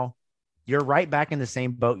now you're right back in the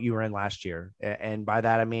same boat you were in last year. And by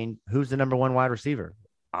that, I mean, who's the number 1 wide receiver?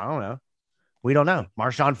 I don't know. We don't know.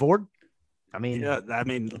 Marshawn Ford?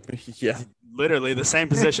 Literally the same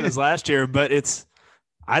position as last year, but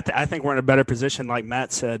I think we're in a better position, like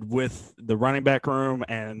Matt said, with the running back room.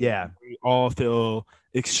 And we all feel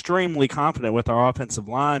extremely confident with our offensive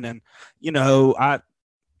line. And,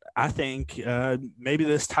 I think maybe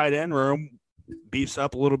this tight end room beefs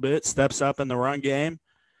up a little bit, steps up in the run game.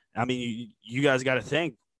 I mean, you guys got to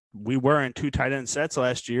think we were in 2 tight end sets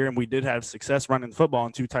last year, and we did have success running the football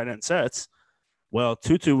in 2 tight end sets. Well,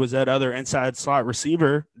 Tutu was that other inside slot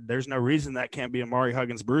receiver. There's no reason that can't be Amari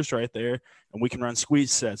Huggins-Bruce right there, and we can run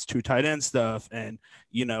squeeze sets, 2 tight end stuff, and,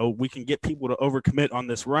 we can get people to overcommit on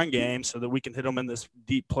this run game so that we can hit them in this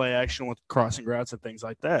deep play action with crossing routes and things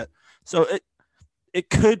like that. So it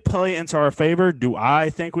could play into our favor. Do I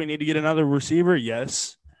think we need to get another receiver?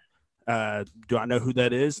 Yes. Do I know who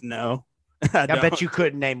that is? No. I bet you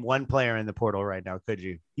couldn't name one player in the portal right now, could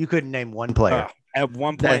you? You couldn't name one player. At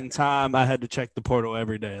one point in time, I had to check the portal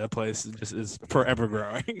every day. That place is forever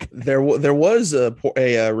growing. There was a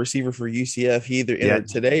receiver for UCF. He either entered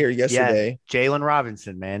today or yesterday. Yeah, Jalen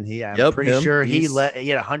Robinson, man. I'm pretty sure he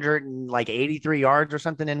had 183 yards or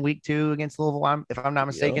something in week 2 against Louisville, if I'm not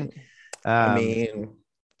mistaken. And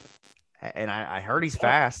I heard he's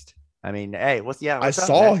fast. I mean, hey, what's I up,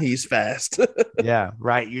 saw man? he's fast. Yeah,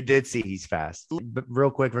 right. You did see he's fast. But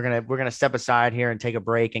real quick, we're gonna step aside here and take a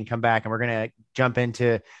break and come back, and we're gonna jump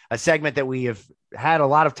into a segment that we have had a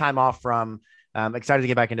lot of time off from. I'm excited to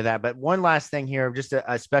get back into that. But one last thing here, just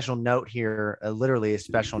a special note here, literally a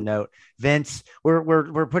special note. Vince,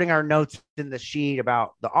 we're putting our notes in the sheet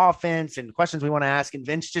about the offense and questions we want to ask, and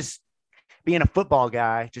Vince just being a football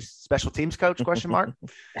guy, just special teams coach, question mark.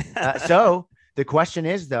 So the question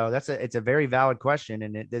is, though, it's a very valid question.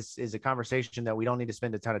 And this is a conversation that we don't need to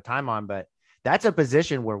spend a ton of time on, but that's a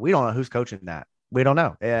position where we don't know who's coaching that. We don't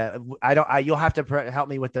know. You'll have to help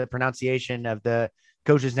me with the pronunciation of the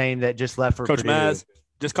coach's name that just left for Coach Purdue. Maz.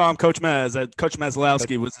 Just call him Coach Maz. Coach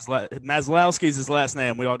Maslowski was Maslowski's his last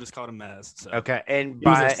name. We all just called him Maz. So. Okay. And he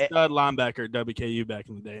was a stud linebacker at WKU back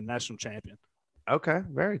in the day, national champion. Okay.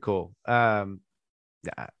 Very cool.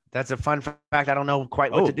 That's a fun fact. I don't know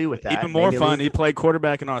quite what to do with that. Even more fun, he played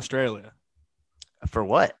quarterback in Australia. For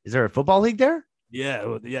what? Is there a football league there?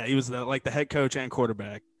 Yeah. He was the head coach and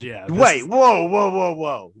quarterback. Yeah. Wait,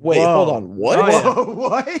 whoa. Wait, hold on. What? Oh, yeah. Whoa,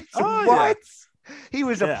 what? Oh, what? Yeah. He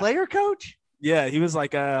was a player coach? Yeah, he was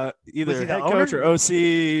like either Was he the head owner? coach or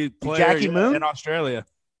OC player Jackie Moon? in Australia.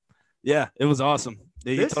 Yeah, it was awesome.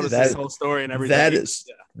 He told us his whole story and everything.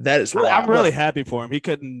 That is. I'm really happy for him. He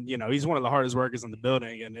couldn't, he's one of the hardest workers in the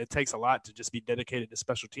building, and it takes a lot to just be dedicated to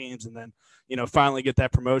special teams and then, finally get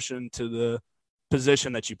that promotion to the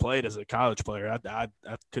position that you played as a college player. I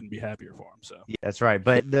couldn't be happier for him. So yeah, that's right.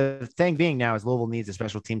 But the thing being now is Louisville needs a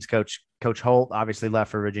special teams coach. Coach Holt obviously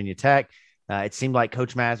left for Virginia Tech. It seemed like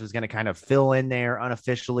Coach Maz was going to kind of fill in there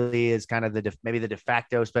unofficially as kind of maybe the de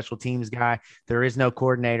facto special teams guy. There is no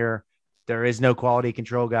coordinator. There is no quality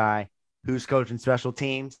control guy. Who's coaching special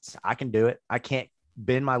teams? I can do it. I can't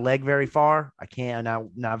bend my leg very far. I can't. I'm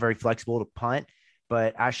not very flexible to punt,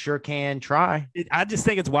 but I sure can try. I just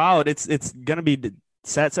think it's wild. It's going to be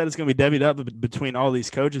Sat said it's going to be divvied up between all these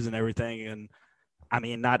coaches and everything. And I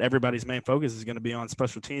mean, not everybody's main focus is going to be on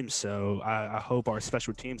special teams. So I hope our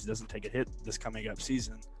special teams doesn't take a hit this coming up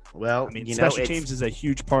season. Well, I mean, special teams is a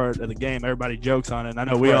huge part of the game. Everybody jokes on it. And I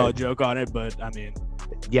know we all joke on it, but I mean,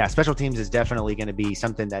 yeah, special teams is definitely going to be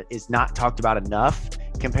something that is not talked about enough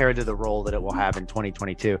compared to the role that it will have in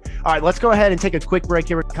 2022. All right, let's go ahead and take a quick break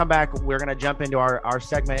here. We'll come back. We're going to jump into our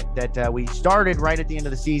segment that we started right at the end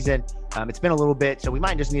of the season. It's been a little bit, so we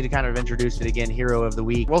might just need to kind of introduce it again. Hero of the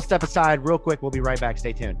week. We'll step aside real quick. We'll be right back.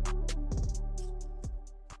 Stay tuned.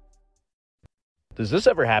 Does this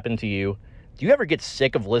ever happen to you? Do you ever get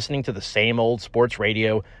sick of listening to the same old sports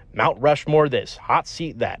radio? Mount Rushmore this, hot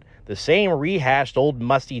seat that. The same rehashed old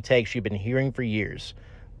musty takes you've been hearing for years.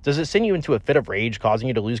 Does it send you into a fit of rage, causing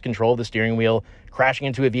you to lose control of the steering wheel, crashing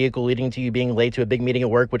into a vehicle leading to you being late to a big meeting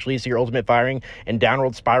at work, which leads to your ultimate firing and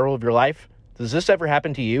downward spiral of your life? Does this ever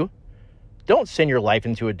happen to you? Don't send your life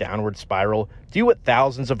into a downward spiral. Do what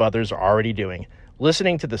thousands of others are already doing,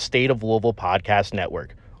 listening to the State of Louisville Podcast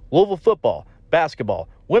Network. Louisville football, basketball,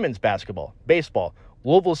 women's basketball, baseball,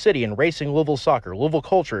 Louisville City and Racing Louisville Soccer, Louisville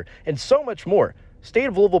Culture, and so much more. State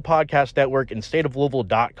of Louisville Podcast Network and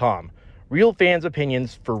stateoflouisville.com. Real fans'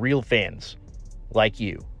 opinions for real fans like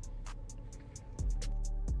you.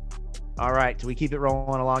 All right, so we keep it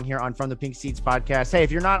rolling along here on From the Pink Seats Podcast. Hey,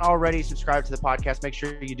 if you're not already subscribed to the podcast, make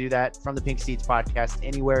sure you do that. From the Pink Seats Podcast,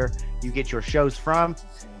 anywhere you get your shows from.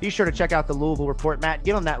 Be sure to check out the Louisville Report. Matt,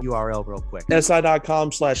 give them that URL real quick.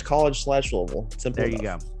 si.com/college/Louisville. Simple There enough. you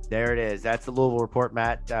go. There it is. That's the Louisville Report.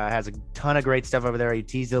 Matt has a ton of great stuff over there. He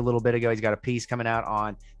teased it a little bit ago. He's got a piece coming out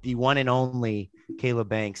on the one and only Caleb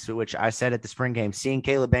Banks, which I said at the spring game, seeing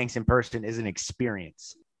Caleb Banks in person is an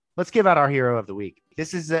experience. Let's give out our Hero of the Week.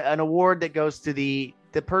 This is an award that goes to the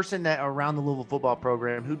person that around the Louisville football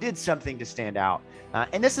program who did something to stand out.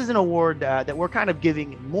 And this is an award that we're kind of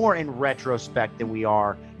giving more in retrospect than we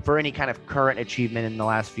are for any kind of current achievement in the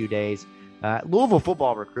last few days. Louisville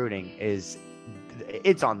football recruiting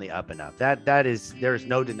it's on the up and up. There's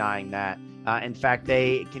no denying that. In fact,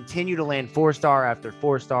 they continue to land 4-star after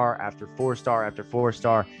 4-star after 4-star after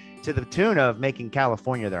 4-star to the tune of making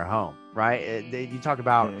California their home, right? You talk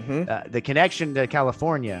about the connection to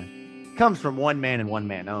California comes from one man and one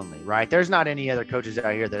man only, right? There's not any other coaches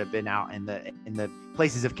out here that have been out in the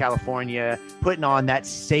places of California, putting on that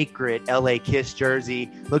sacred LA Kiss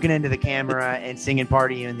jersey, looking into the camera and singing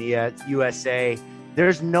Party in the USA.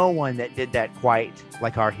 There's no one that did that quite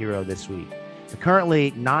like our hero this week.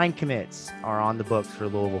 Currently, 9 commits are on the books for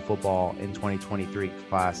Louisville football in 2023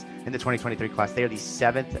 class. In the 2023 class, they are the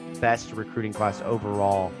 7th best recruiting class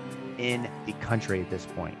overall in the country at this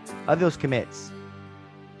point. Of those commits,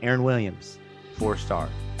 Aaron Williams, 4-star.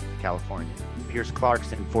 California. Pierce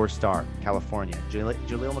Clarkson, 4-star, California.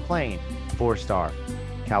 Jaleel McLean, 4-star,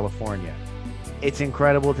 California. It's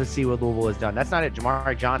incredible to see what Louisville has done. That's not it.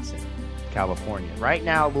 Jamari Johnson, California. Right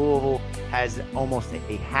now, Louisville has almost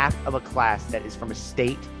a half of a class that is from a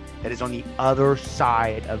state that is on the other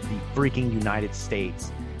side of the freaking United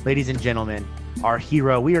States. Ladies and gentlemen, our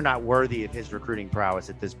hero, we are not worthy of his recruiting prowess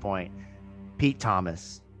at this point. Pete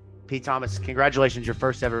Thomas. Pete Thomas, congratulations, your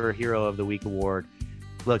first ever Hero of the Week award.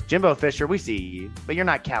 Look, Jimbo Fisher, we see you, but you're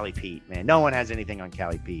not Cali Pete, man. No one has anything on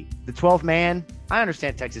Cali Pete. The 12th man, I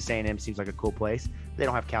understand Texas A&M seems like a cool place, but they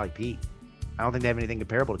don't have Cali Pete. I don't think they have anything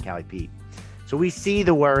comparable to Cali Pete. So we see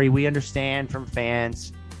the worry. We understand from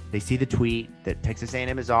fans. They see the tweet that Texas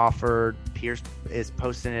A&M is offered. Pierce is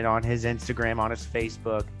posting it on his Instagram, on his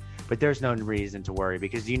Facebook. But there's no reason to worry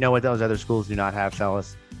because you know what those other schools do not have,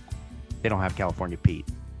 fellas? They don't have California Pete.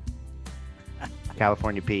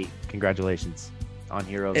 California Pete, congratulations on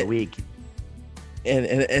Hero of the Week.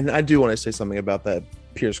 And I do want to say something about that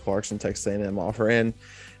Pierce Clarkson Texas A&M offer. And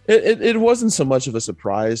it wasn't so much of a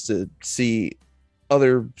surprise to see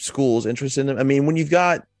other schools interested in him. I mean, when you've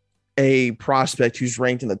got a prospect who's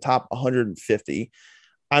ranked in the top 150,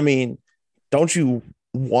 I mean, don't you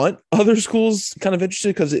want other schools kind of interested?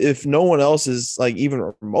 Because if no one else is like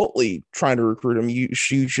even remotely trying to recruit him, you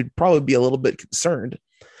should probably be a little bit concerned.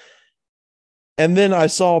 And then I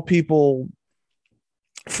saw people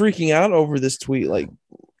freaking out over this tweet,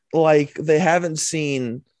 like they haven't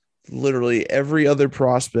seen literally every other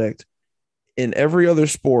prospect in every other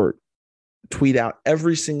sport tweet out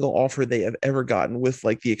every single offer they have ever gotten, with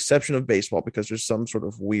like the exception of baseball, because there's some sort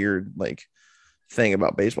of weird like thing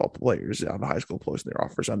about baseball players out of high school posting their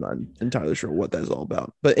offers. I'm not entirely sure what that's all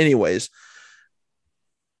about, but anyways,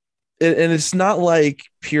 and it's not like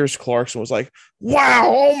Pierce Clarkson was like, wow,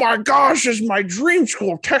 oh my gosh, it's my dream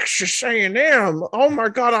school, Texas A&M. Oh my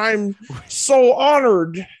God, I'm so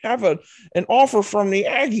honored to have an offer from the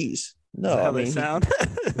Aggies. No, I mean, sound.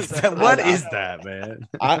 What is that, man?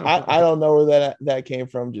 I don't know where that came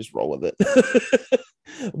from. Just roll with it.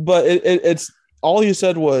 But it's all you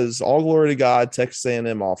said was all glory to God. Texas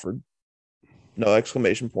A&M offered. No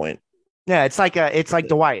exclamation point. Yeah, it's like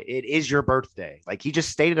Dwight. It is your birthday. Like he just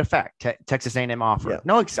stated a fact. Texas A&M offer. Yeah.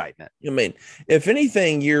 No excitement. I mean, if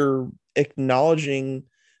anything, you're acknowledging.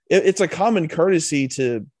 It's a common courtesy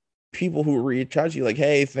to people who reach out to you, like,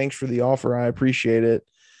 "Hey, thanks for the offer. I appreciate it."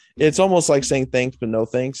 It's almost like saying thanks, but no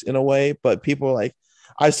thanks in a way. But people are like,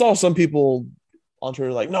 I saw some people on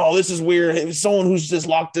Twitter like, no, this is weird. If someone who's just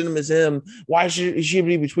locked in him is him, why should she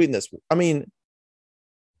be tweeting this? I mean,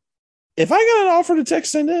 if I got an offer to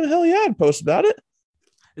Texas A&M, hell yeah, I'd post about it.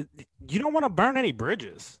 You don't want to burn any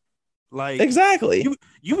bridges. Like exactly.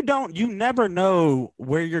 You never know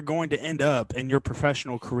where you're going to end up in your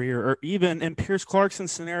professional career, or even in Pierce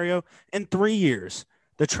Clarkson's scenario in 3 years.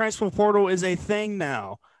 The transfer portal is a thing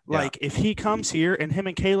now. Like if he comes here and him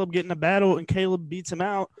and Caleb get in a battle and Caleb beats him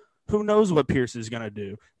out, who knows what Pierce is going to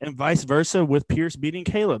do, and vice versa with Pierce beating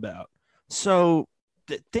Caleb out. So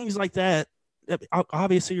things like that,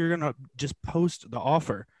 obviously you're going to just post the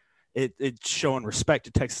offer. It's showing respect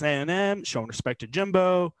to Texas A&M, showing respect to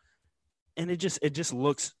Jimbo, and it just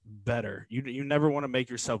looks better. You never want to make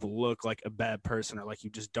yourself look like a bad person or like you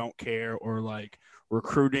just don't care, or like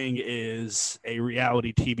recruiting is a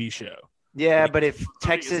reality TV show. Yeah, but if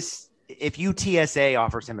UTSA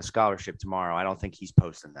offers him a scholarship tomorrow, I don't think he's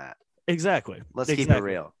posting that. Exactly. Let's keep it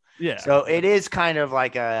real. Yeah. So it is kind of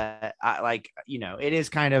like it is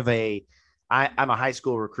kind of I'm a high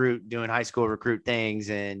school recruit doing high school recruit things.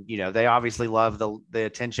 And, they obviously love the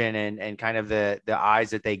attention and kind of the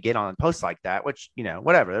eyes that they get on posts like that, which,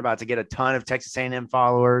 whatever, they're about to get a ton of Texas A&M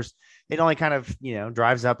followers. It only kind of,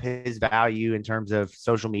 drives up his value in terms of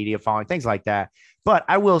social media following, things like that. But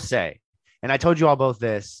I will say, and I told you all both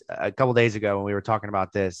this a couple days ago when we were talking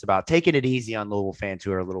about this, about taking it easy on Louisville fans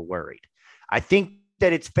who are a little worried. I think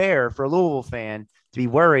that it's fair for a Louisville fan to be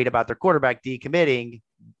worried about their quarterback decommitting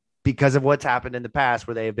because of what's happened in the past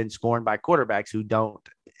where they have been scorned by quarterbacks who don't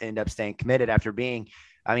end up staying committed after being,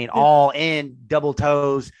 all in double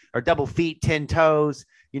toes or double feet, 10 toes,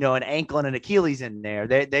 an ankle and an Achilles in there.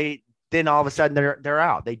 They then all of a sudden they're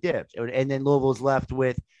out. They dipped. And then Louisville's left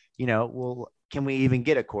with, can we even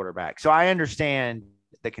get a quarterback? So I understand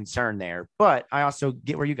the concern there, but I also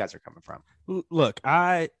get where you guys are coming from. Look,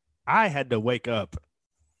 I had to wake up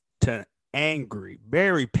to angry,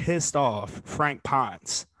 very pissed off Frank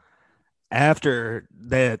Ponce after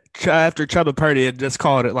Chubba Purdy had just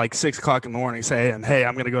called it like 6 o'clock in the morning saying, hey,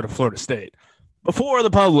 I'm going to go to Florida State before the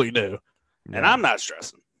public knew. Yeah. And I'm not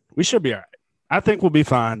stressing. We should be all right. I think we'll be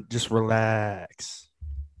fine. Just relax.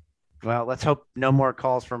 Well, let's hope no more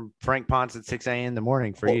calls from Frank Ponce at 6 a.m. in the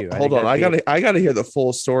morning for you. Hold on, I gotta hear the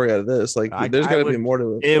full story out of this. Like, there's got to be more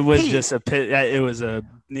to it. It was just he was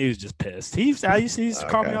just pissed. He used to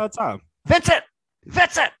call me all the time. Vincent,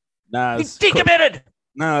 nah, he's decommitted.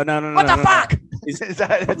 No. What the fuck?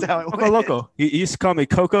 That's how it went. Loco. He used to call me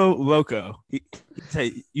Coco Loco. He'd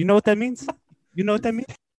say, you know what that means? You know what that means?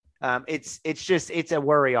 It's a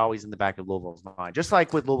worry always in the back of Louisville's mind, just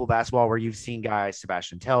like with Louisville basketball, where you've seen guys,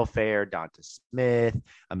 Sebastian Telfair, Donta Smith,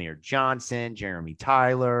 Amir Johnson, Jeremy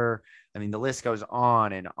Tyler. I mean, the list goes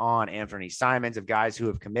on and on. Anthony Simons, of guys who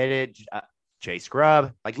have committed, Chase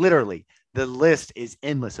Grubb, like literally the list is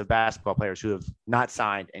endless of basketball players who have not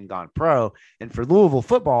signed and gone pro. And for Louisville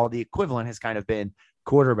football, the equivalent has kind of been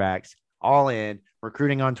quarterbacks all in,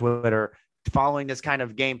 recruiting on Twitter, following this kind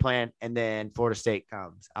of game plan, and then Florida State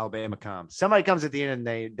comes, Alabama comes, somebody comes at the end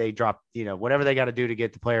and they drop, whatever they got to do to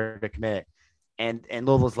get the player to commit. And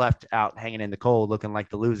Louisville's left out hanging in the cold, looking like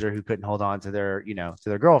the loser who couldn't hold on to their, to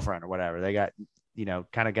their girlfriend or whatever. They got,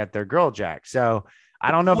 kind of got their girl jacked. So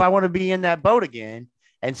I don't know if I want to be in that boat again.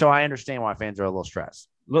 And so I understand why fans are a little stressed.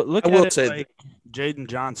 Look at it like Jaden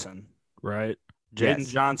Johnson, right? Jaden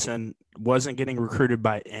Johnson wasn't getting recruited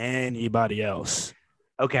by anybody else.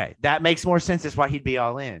 Okay, that makes more sense. That's why he'd be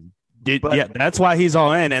all in. That's why he's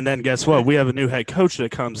all in. And then guess what? We have a new head coach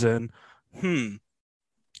that comes in.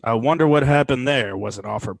 I wonder what happened there. Was an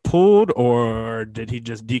offer pulled, or did he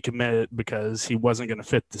just decommit because he wasn't going to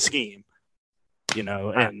fit the scheme?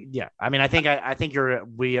 I mean, I think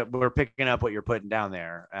we're picking up what you're putting down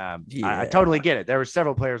there. I totally get it. There were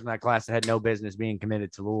several players in that class that had no business being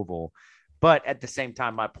committed to Louisville, but at the same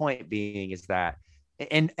time, my point being is that,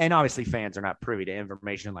 and obviously fans are not privy to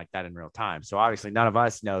information like that in real time. So obviously none of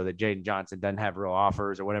us know that Jaden Johnson doesn't have real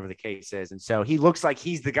offers or whatever the case is. And so he looks like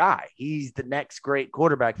he's the guy. He's the next great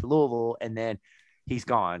quarterback for Louisville, and then he's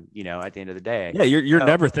gone, at the end of the day. Yeah, you're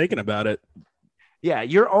never thinking about it. Yeah,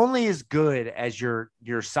 you're only as good as your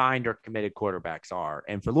signed or committed quarterbacks are.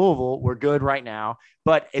 And for Louisville, we're good right now.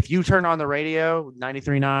 But if you turn on the radio,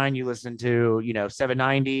 93.9, you listen to,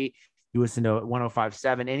 790, you listen to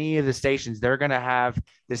 105.7, any of the stations, they're going to have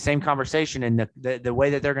the same conversation. And the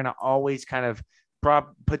way that they're going to always kind of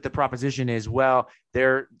put the proposition is, well,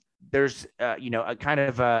 there's a kind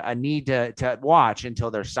of a need to watch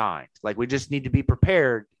until they're signed. Like, we just need to be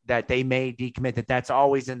prepared that they may decommit, that's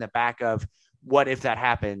always in the back of what if that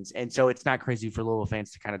happens. And so it's not crazy for Louisville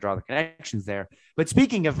fans to kind of draw the connections there. But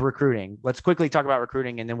speaking of recruiting, let's quickly talk about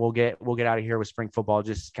recruiting, and then we'll get out of here with spring football,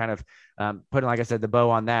 just kind of putting, like I said, the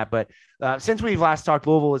bow on that. But since we've last talked,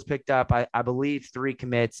 Louisville has picked up, I believe, 3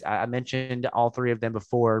 commits. I mentioned all 3 of them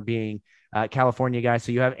before being California guys.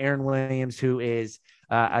 So you have Aaron Williams, who is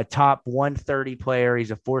a top 130 player.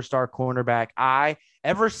 He's a 4-star cornerback.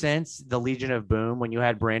 Ever since the Legion of Boom, when you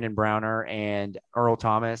had Brandon Browner and Richard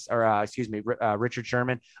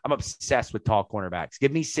Sherman, I'm obsessed with tall cornerbacks.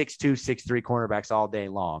 Give me 6'2", 6'3" cornerbacks all day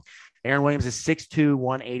long. Aaron Williams is 6'2",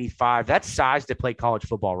 185. That's size to play college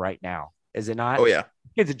football right now, is it not? Oh, yeah.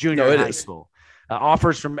 He's a junior in high school.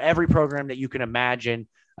 Offers from every program that you can imagine.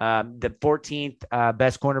 The 14th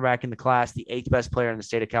best cornerback in the class, the 8th best player in the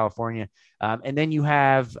state of California. And then you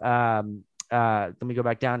have let me go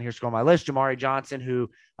back down here, scroll my list. Jamari Johnson, who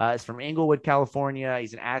is from Inglewood, California.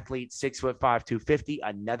 He's an athlete, 6'5", 250.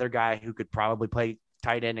 Another guy who could probably play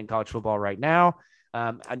tight end in college football right now.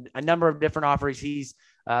 A number of different offers. He's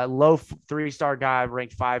a low 3-star guy,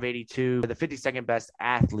 ranked 582, the 52nd best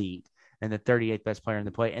athlete and the 38th best player in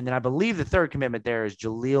the play. And then I believe the third commitment there is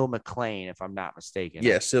Jaleel McClain, if I'm not mistaken.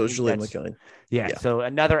 Yes, it was Jaleel McClain. Yeah, so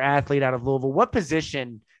another athlete out of Louisville. What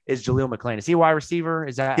position is Jaleel McClain? Is he a wide receiver?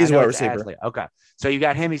 He's a wide receiver. Athlete. Okay, so you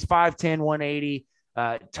got him. He's 5'10", 180,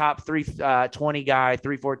 top 320 guy,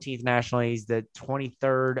 314th nationally. He's the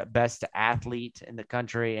 23rd best athlete in the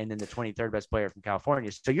country, and then the 23rd best player from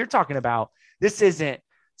California. So you're talking about, this isn't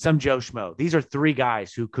some Joe Schmo. These are 3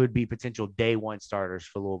 guys who could be potential day 1 starters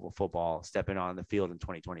for Louisville football stepping on the field in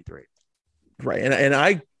 2023. Right. And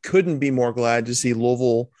I couldn't be more glad to see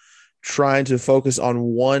Louisville trying to focus on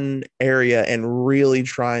one area and really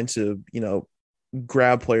trying to,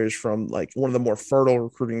 grab players from like one of the more fertile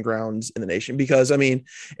recruiting grounds in the nation. Because, I mean,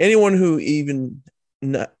 anyone who even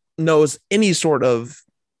knows any sort of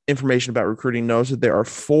information about recruiting knows that there are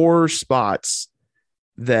 4 spots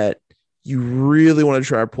that you really want to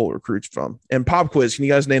try to pull recruits from. And pop quiz, can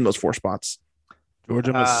you guys name those 4 spots?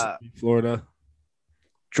 Georgia, Mississippi, Florida.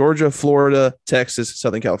 Georgia, Florida, Texas,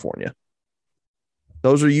 Southern California.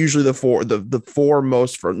 Those are usually the 4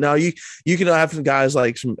 most for now. You can have some guys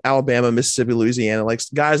like some Alabama, Mississippi, Louisiana, like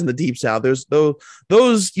guys in the deep South. There's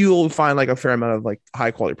those you'll find like a fair amount of like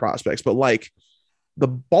high quality prospects, but like the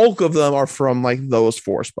bulk of them are from like those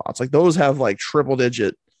 4 spots. Like those have like triple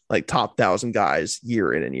digit, like top 1,000 guys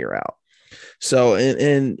year in and year out. So,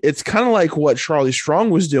 and it's kind of like what Charlie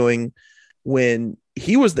Strong was doing when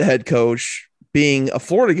he was the head coach, being a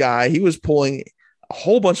Florida guy. He was pulling a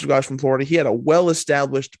whole bunch of guys from Florida. He had a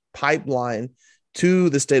well-established pipeline to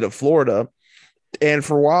the state of Florida. And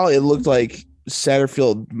for a while, it looked like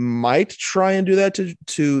Satterfield might try and do that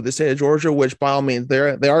to the state of Georgia, which by all means, they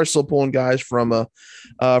are still pulling guys from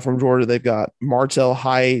Georgia. They've got Martell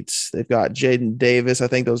Heights, they've got Jaden Davis. I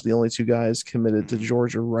think those are the only 2 guys committed to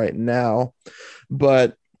Georgia right now,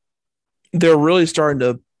 but they're really starting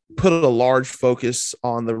to put a large focus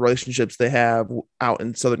on the relationships they have out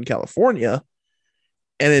in Southern California.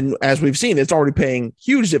 And then, as we've seen, it's already paying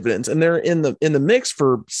huge dividends, and they're in the mix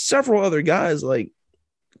for several other guys, like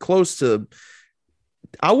close to.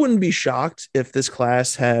 I wouldn't be shocked if this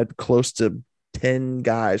class had close to 10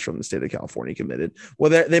 guys from the state of California committed.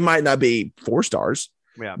 Well, they might not be 4 stars,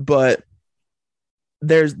 but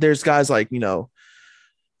there's guys like,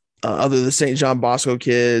 other than the St. John Bosco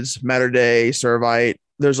kids, Matter Day, Servite.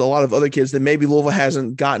 There's a lot of other kids that maybe Louisville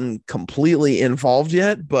hasn't gotten completely involved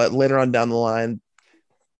yet, but later on down the line,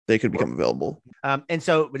 they could become available. And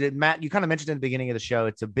so, Matt, you kind of mentioned in the beginning of the show,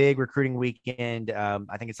 it's a big recruiting weekend.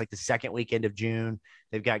 I think it's like the second weekend of June.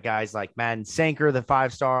 They've got guys like Madden Sanker, the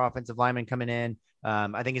 5-star offensive lineman, coming in.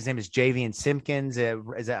 I think his name is Javian Simpkins.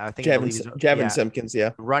 Javin Simpkins, yeah.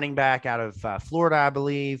 Running back out of Florida, I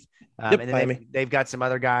believe. And then they've got some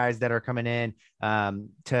other guys that are coming in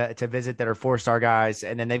to visit that are 4-star guys.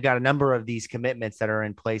 And then they've got a number of these commitments that are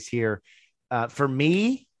in place here. For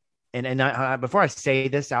me, and before I say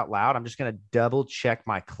this out loud, I'm just going to double check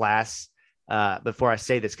my class before I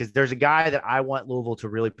say this, because there's a guy that I want Louisville to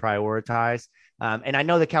really prioritize. And I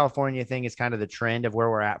know the California thing is kind of the trend of where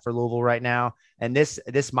we're at for Louisville right now. And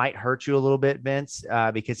this might hurt you a little bit, Vince,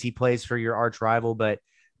 because he plays for your arch rival. But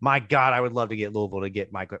my God, I would love to get Louisville to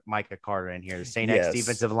get Micah Carter in here, the St. X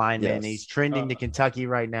defensive lineman. Yes. He's trending to Kentucky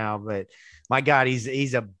right now, but my God,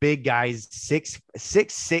 he's a big guy. He's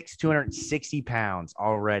 6'6", 260 pounds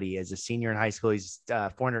already as a senior in high school. He's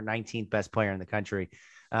 419th best player in the country.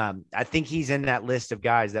 I think he's in that list of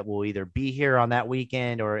guys that will either be here on that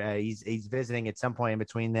weekend or he's visiting at some point in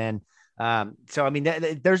between then. So, I mean,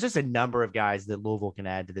 there's just a number of guys that Louisville can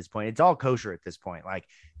add to this point. It's all kosher at this point. Like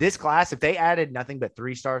this class, if they added nothing but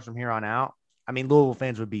 3 stars from here on out, I mean, Louisville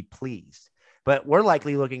fans would be pleased. But we're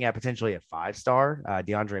likely looking at potentially a 5-star.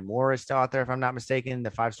 DeAndre Moore is still out there, if I'm not mistaken,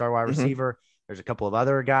 the 5-star wide receiver. There's a couple of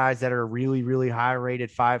other guys that are really, really high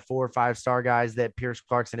rated 5-4, 5-star guys that Pierce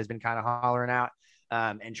Clarkson has been kind of hollering out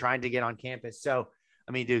and trying to get on campus. So,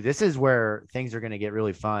 I mean, dude, this is where things are going to get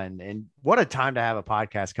really fun. And what a time to have a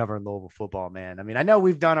podcast covering Louisville football, man. I mean, I know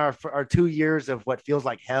we've done our 2 years of what feels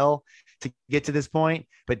like hell to get to this point,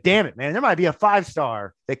 but damn it, man, there might be a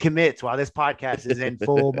 5-star that commits while this podcast is in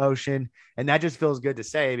full motion. And that just feels good to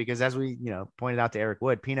say, because as we, pointed out to Eric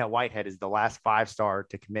Wood, Peanut Whitehead is the last 5-star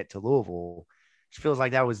to commit to Louisville, which feels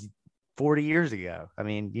like that was 40 years ago. I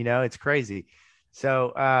mean, it's crazy.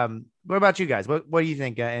 So what about you guys? What do you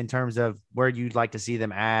think in terms of where you'd like to see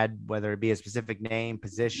them add, whether it be a specific name,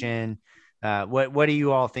 position? What are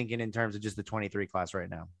you all thinking in terms of just the 23 class right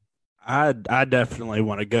now? I definitely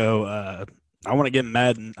want to go. I want to get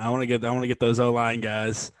Madden. I want to get those O-line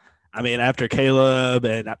guys. I mean, after Caleb,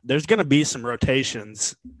 and there's going to be some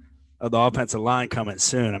rotations of the offensive line coming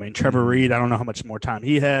soon. I mean, Trevor Reed, I don't know how much more time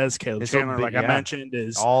he has. Caleb Chandler, like I mentioned,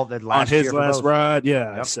 is all the on his last ride.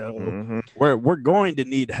 Yeah. Yep. So we're going to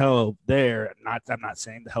need help there. I'm not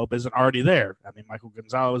saying the help isn't already there. I mean, Michael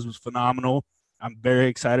Gonzalez was phenomenal. I'm very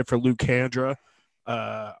excited for Luke Handra.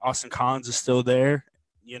 Austin Collins is still there.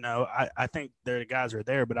 I think the guys are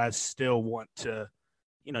there, but I still want to,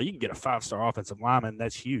 you can get a 5-star offensive lineman.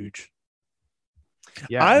 That's huge.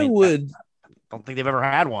 Yeah. I don't think they've ever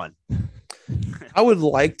had one. I would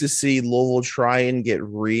like to see Louisville try and get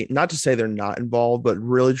not to say they're not involved, but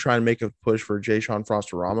really try and make a push for Jay-Sean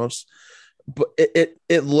Foster Ramos. But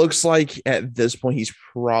it looks like at this point he's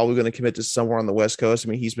probably going to commit to somewhere on the West Coast. I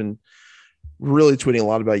mean, he's been really tweeting a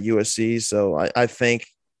lot about USC, so I think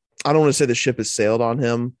I don't want to say the ship has sailed on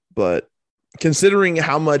him, but considering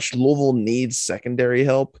how much Louisville needs secondary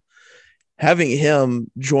help, having him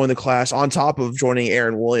join the class on top of joining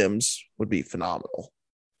Aaron Williams would be phenomenal.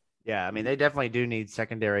 Yeah, I mean, they definitely do need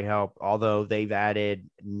secondary help, although they've added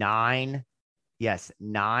 9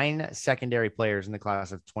 secondary players in the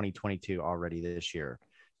class of 2022 already this year.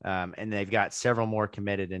 And they've got several more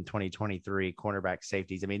committed in 2023 cornerback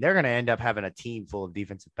safeties. I mean, they're going to end up having a team full of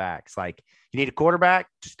defensive backs. Like, you need a quarterback,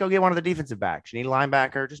 just go get one of the defensive backs. You need a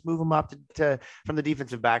linebacker, just move them up from the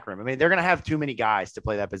defensive back room. I mean, they're going to have too many guys to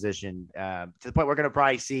play that position to the point we're going to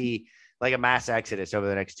probably see like a mass exodus over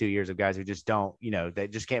the next 2 years of guys who just don't, they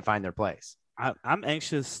just can't find their place. I'm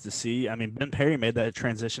anxious to see. I mean, Ben Perry made that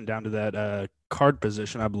transition down to that card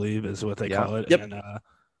position, I believe is what they call it. Yep. And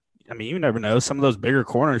I mean, you never know. Some of those bigger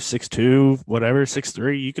corners, 6'2", whatever,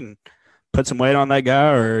 6'3", you can put some weight on that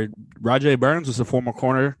guy. Or Rajay Burns was a former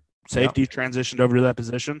corner safety, transitioned over to that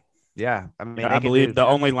position. Yeah. I mean, I believe the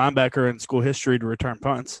only linebacker in school history to return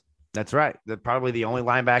punts. That's right. Probably the only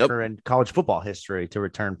linebacker in college football history to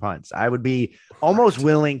return punts. I would be almost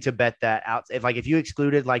willing to bet that out. If you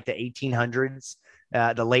excluded like the 1800s,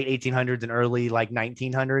 the late 1800s and early like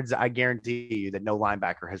 1900s, I guarantee you that no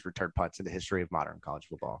linebacker has returned punts in the history of modern college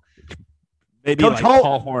football. Maybe Coach like Holt,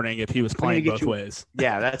 Paul Horning if he was playing both ways.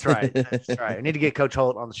 Yeah, that's right. That's right. I need to get Coach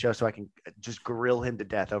Holt on the show so I can just grill him to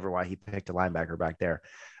death over why he picked a linebacker back there.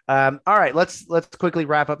 All right, let's quickly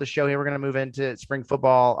wrap up the show here. We're going to move into spring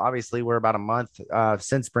football. Obviously, we're about a month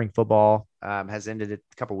since spring football has ended,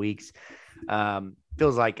 a couple weeks.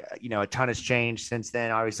 Feels like, a ton has changed since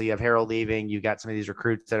then. Obviously, you have Harold leaving. You've got some of these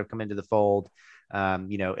recruits that have come into the fold.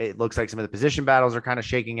 It looks like some of the position battles are kind of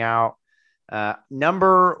shaking out.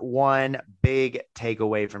 Number one big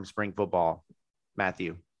takeaway from spring football,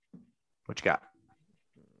 Matthew, what you got?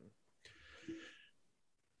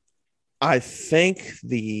 I think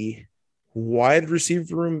the wide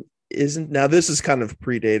receiver room isn't. Now, this is kind of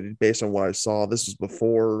predated based on what I saw. This was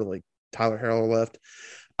before like Tyler Harrell left.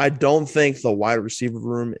 I don't think the wide receiver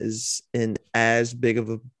room is in as big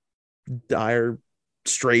of a dire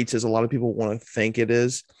straits as a lot of people want to think it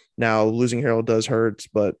is. Now, losing Harrell does hurt,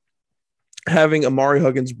 but having Amari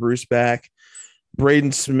Huggins, Bruce back,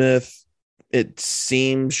 Braden Smith, it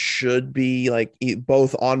seems should be like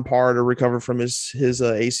both on par to recover from his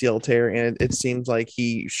ACL tear, and it seems like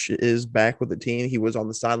he is back with the team. He was on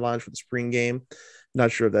the sidelines for the spring game.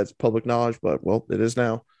 Not sure if that's public knowledge, but well, it is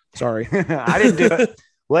now. Sorry, I didn't do it.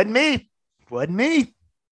 Wasn't me.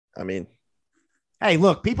 I mean, hey,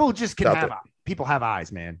 look, people just can have people have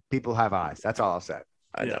eyes, man. People have eyes. That's all I'll say.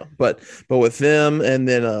 I know, but with them, and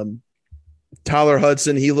then Tyler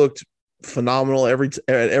Hudson, he looked phenomenal at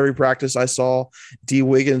every practice I saw. D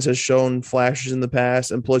Wiggins has shown flashes in the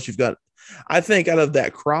past, and plus you've got, I think, out of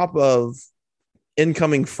that crop of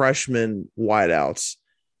incoming freshman wideouts,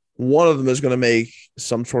 one of them is going to make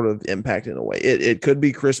some sort of impact in a way. It could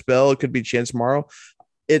be Chris Bell, it could be Chance Morrow.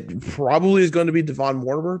 It probably is going to be Devon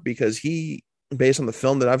Mortimer because he, based on the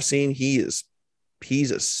film that I've seen, he's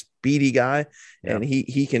a speedy guy, and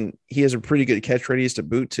he has a pretty good catch radius to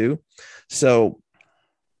boot too. So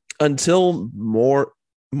until more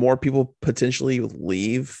people potentially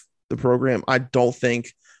leave the program, I don't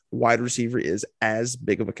think wide receiver is as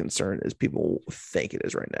big of a concern as people think it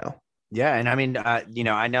is right now. Yeah. And I mean,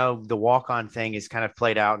 I know the walk-on thing is kind of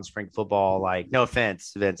played out in spring football. Like, no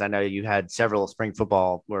offense, Vince, I know you had several spring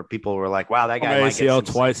football where people were like, wow, that guy might get ACL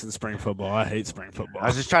twice in spring football. I hate spring football. I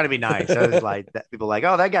was just trying to be nice. I was like, people like,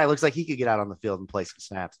 oh, that guy looks like he could get out on the field and play some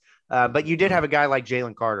snaps. But you did have a guy like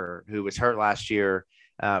Jalen Carter who was hurt last year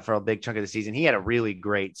for a big chunk of the season. He had a really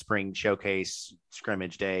great spring showcase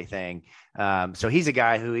scrimmage day thing. So he's a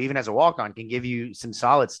guy who, even as a walk-on, can give you some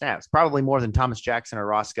solid snaps, probably more than Thomas Jackson or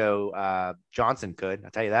Roscoe Johnson could.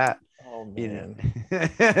 I'll tell you that. Oh,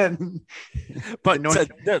 man. But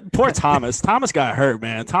poor Thomas. Thomas got hurt,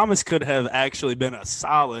 man. Thomas could have actually been a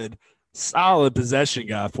solid possession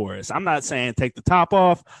guy for us. I'm not saying take the top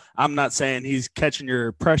off. I'm not saying he's catching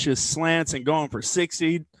your precious slants and going for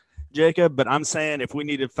 60, Jacob, but I'm saying if we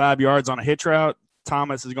needed 5 yards on a hitch route,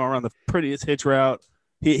 Thomas is going to run the prettiest hitch route.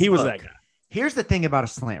 He was that guy. Here's the thing about a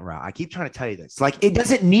slant route. I keep trying to tell you this. Like, it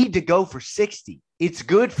doesn't need to go for 60. It's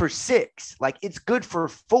good for 6. Like, it's good for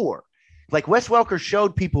 4. Like, Wes Welker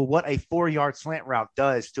showed people what a 4-yard slant route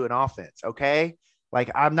does to an offense, okay?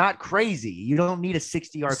 Like, I'm not crazy. You don't need a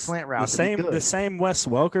 60-yard slant route. The same Wes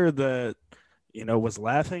Welker that, was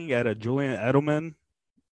laughing at a Julian Edelman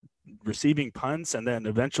receiving punts and then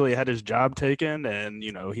eventually had his job taken, and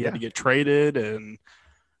he had to get traded, and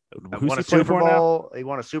won a Super Bowl. He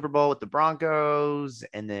won a Super Bowl with the Broncos,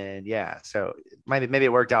 and then so maybe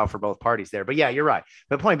it worked out for both parties there. But yeah, you're right.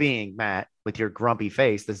 But point being, Matt, with your grumpy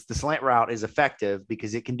face, the slant route is effective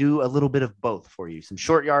because it can do a little bit of both for you, some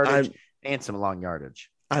short yardage and some long yardage.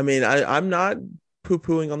 I mean, I'm not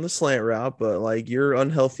poo-pooing on the slant route, but like your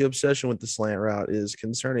unhealthy obsession with the slant route is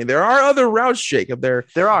concerning. There are other routes, Jacob. There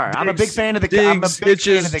are. I'm a big fan of the digs,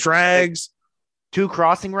 hitches, drags. 2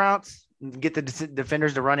 crossing routes. get the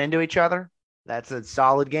defenders to run into each other. That's a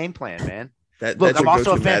solid game plan, man. Look, Look, I'm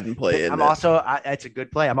also a fan. Madden play. It's a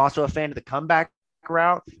good play. I'm also a fan of the comeback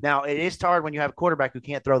route. Now, it is hard when you have a quarterback who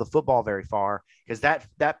can't throw the football very far, because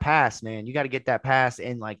that pass, man, you got to get that pass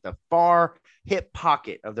in like the far hip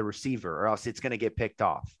pocket of the receiver, or else it's going to get picked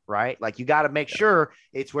off, right? Like, you got to make sure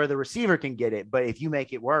it's where the receiver can get it. But if you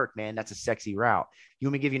make it work, man, that's a sexy route. You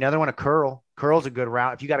want me to give you another one? A curl. Curl's a good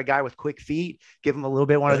route. If you got a guy with quick feet, give him a little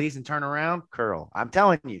bit one of these and turn around. Curl. I'm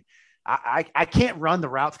telling you. I can't run the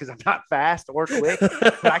routes because I'm not fast or quick,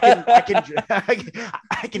 but I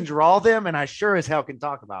can draw them, and I sure as hell can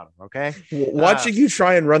talk about them. Okay. Watching you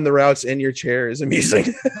try and run the routes in your chair is amusing.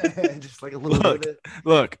 Just like a little bit.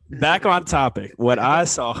 Look, back on topic. What I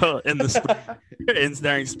saw in the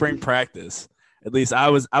during spring practice, at least I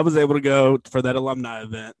was able to go for that alumni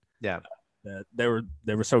event. Yeah. They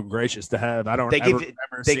were so gracious to have.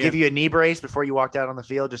 They give you a knee brace before you walked out on the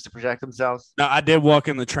field just to protect themselves. No, I did walk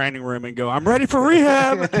in the training room and go, I'm ready for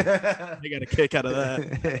rehab. They got a kick out of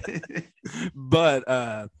that.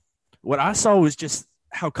 But what I saw was just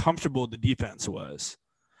how comfortable the defense was,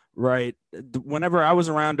 right? Whenever I was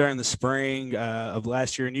around during the spring of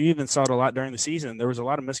last year, and you even saw it a lot during the season, there was a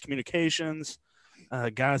lot of miscommunications,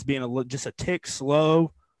 guys being just a tick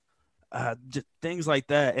slow. Just things like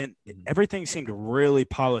that, and everything seemed really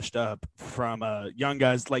polished up from young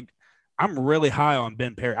guys. Like, I'm really high on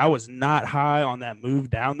Ben Perry. I was not high on that move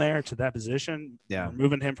down there to that position,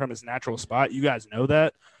 removing him from his natural spot. You guys know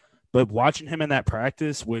that, but watching him in that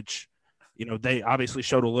practice, which they obviously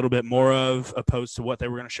showed a little bit more of, opposed to what they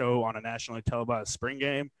were going to show on a nationally televised spring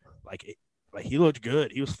game. Like he looked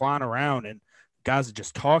good. He was flying around, and guys are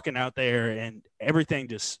just talking out there, and everything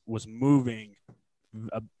just was moving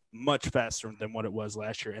much faster than what it was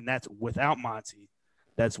last year. And that's without Monty.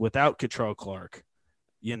 That's without Cottrell Clark.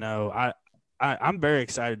 I'm very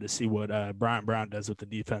excited to see what Brian Brown does with the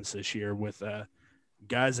defense this year with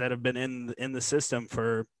guys that have been in the system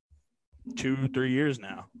for 2-3 years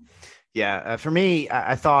now. Yeah. For me,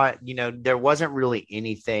 I thought, there wasn't really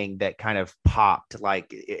anything that kind of popped.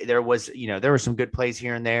 Like, there were some good plays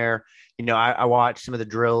here and there. I watched some of the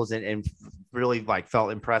drills and really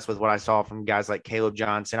felt impressed with what I saw from guys like Caleb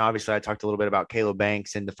Johnson. Obviously, I talked a little bit about Caleb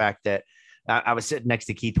Banks and the fact that I was sitting next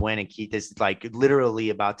to Keith Wynn, and Keith is literally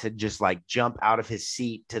about to just jump out of his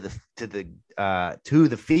seat to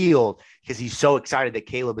the field, because he's so excited that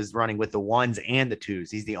Caleb is running with the ones and the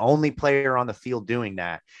twos. He's the only player on the field doing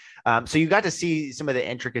that. So you got to see some of the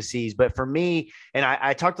intricacies. But for me, and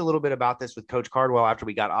I talked a little bit about this with Coach Cardwell after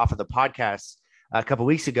we got off of the podcast a couple of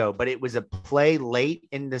weeks ago, but it was a play late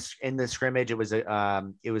in the scrimmage. It was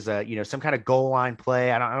some kind of goal line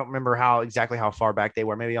play. I don't remember exactly how far back they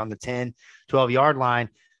were, maybe on the 10, 12 yard line.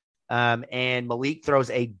 And Malik throws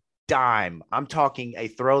a dime. I'm talking a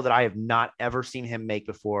throw that I have not ever seen him make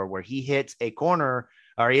before, where he hits a corner,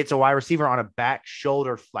 or he hits a wide receiver on a back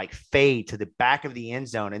shoulder, fade to the back of the end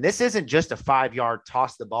zone. And this isn't just a 5-yard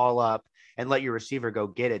toss the ball up and let your receiver go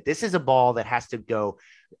get it. This is a ball that has to go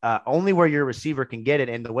only where your receiver can get it.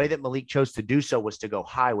 And the way that Malik chose to do so was to go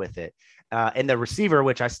high with it. And the receiver,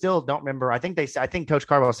 which I still don't remember, I think Coach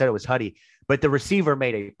Cardwell said it was Huddy, but the receiver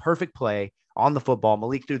made a perfect play on the football.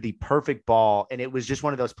 Malik threw the perfect ball. And it was just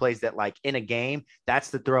one of those plays that, in a game, that's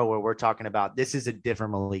the throw where we're talking about, this is a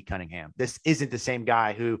different Malik Cunningham. This isn't the same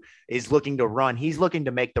guy who is looking to run. He's looking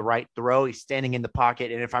to make the right throw. He's standing in the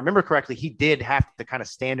pocket. And if I remember correctly, he did have to kind of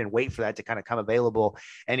stand and wait for that to kind of come available.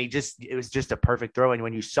 And it was just a perfect throw. And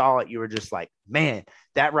when you saw it, you were just like, man,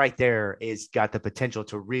 that right there is got the potential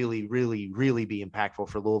to really, really, really be impactful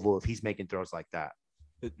for Louisville if he's making throws like that.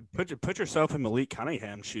 Put yourself in Malik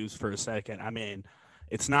Cunningham's shoes for a second. I mean,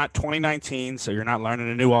 it's not 2019, so you're not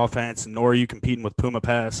learning a new offense, nor are you competing with Puma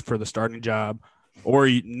Pass for the starting job,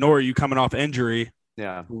 nor are you coming off injury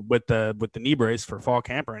with the knee brace for fall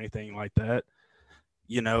camp or anything like that.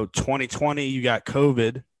 2020, you got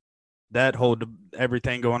COVID, that whole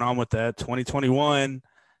everything going on with that. 2021,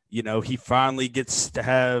 he finally gets to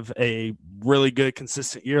have a really good,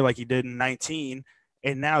 consistent year like he did in 19.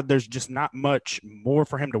 And now there's just not much more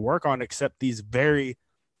for him to work on except these very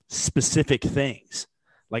specific things.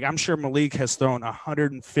 I'm sure Malik has thrown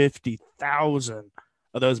 150,000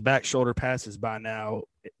 of those back shoulder passes by now,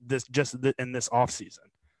 in this offseason.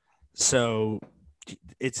 So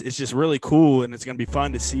it's just really cool, and it's going to be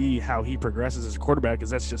fun to see how he progresses as a quarterback, because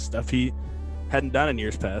that's just stuff he hadn't done in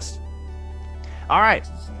years past. All right.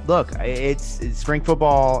 Look, it's spring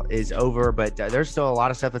football is over, but there's still a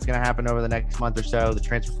lot of stuff that's going to happen over the next month or so. The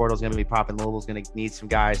transfer portal is going to be popping. Louisville's going to need some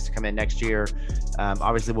guys to come in next year.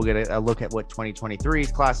 Obviously, we'll get a look at what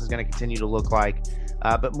 2023's class is going to continue to look like.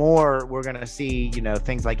 but more we're going to see,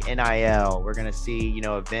 things like NIL. We're going to see,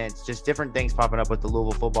 events, just different things popping up with the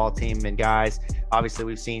Louisville football team and guys. Obviously,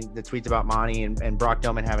 we've seen the tweets about Monty and Brock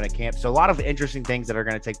Doman having a camp. So a lot of interesting things that are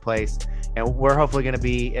going to take place. And we're hopefully going to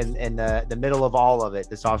be in the middle of all of it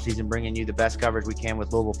this offseason, bringing you the best coverage we can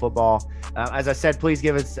with Louisville football. As I said, please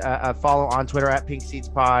give us a follow on Twitter at Pink Seats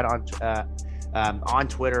Pod, on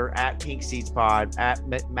Twitter at Pink Seats Pod, at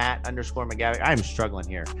Matt_McGavick. I am struggling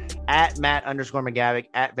here. At Matt_McGavick,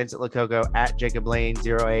 at Vincent Lococo, at Jacob Lane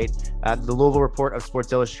 08, the Louisville Report of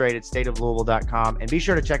Sports Illustrated, stateoflouisville.com. And be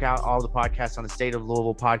sure to check out all the podcasts on the State of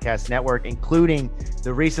Louisville Podcast Network, including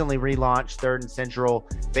the recently relaunched Third and Central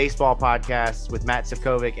Baseball Podcast with Matt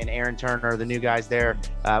Sivkovic and Aaron Turner, the new guys there,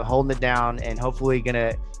 holding it down and hopefully going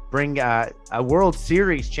to bring a World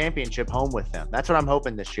Series championship home with them. That's what I'm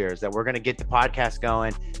hoping this year, is that we're going to get the podcast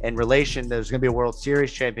going in relation. There's going to be a World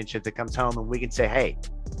Series championship that comes home and we can say, hey,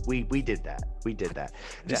 we did that. We did that.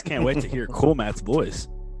 Just can't wait to hear Cool Matt's voice.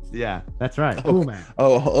 Yeah, that's right. Cool man.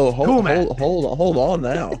 Hold on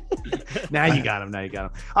now. Now you got him.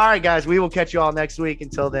 All right, guys, we will catch you all next week.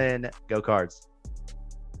 Until then, go Cards.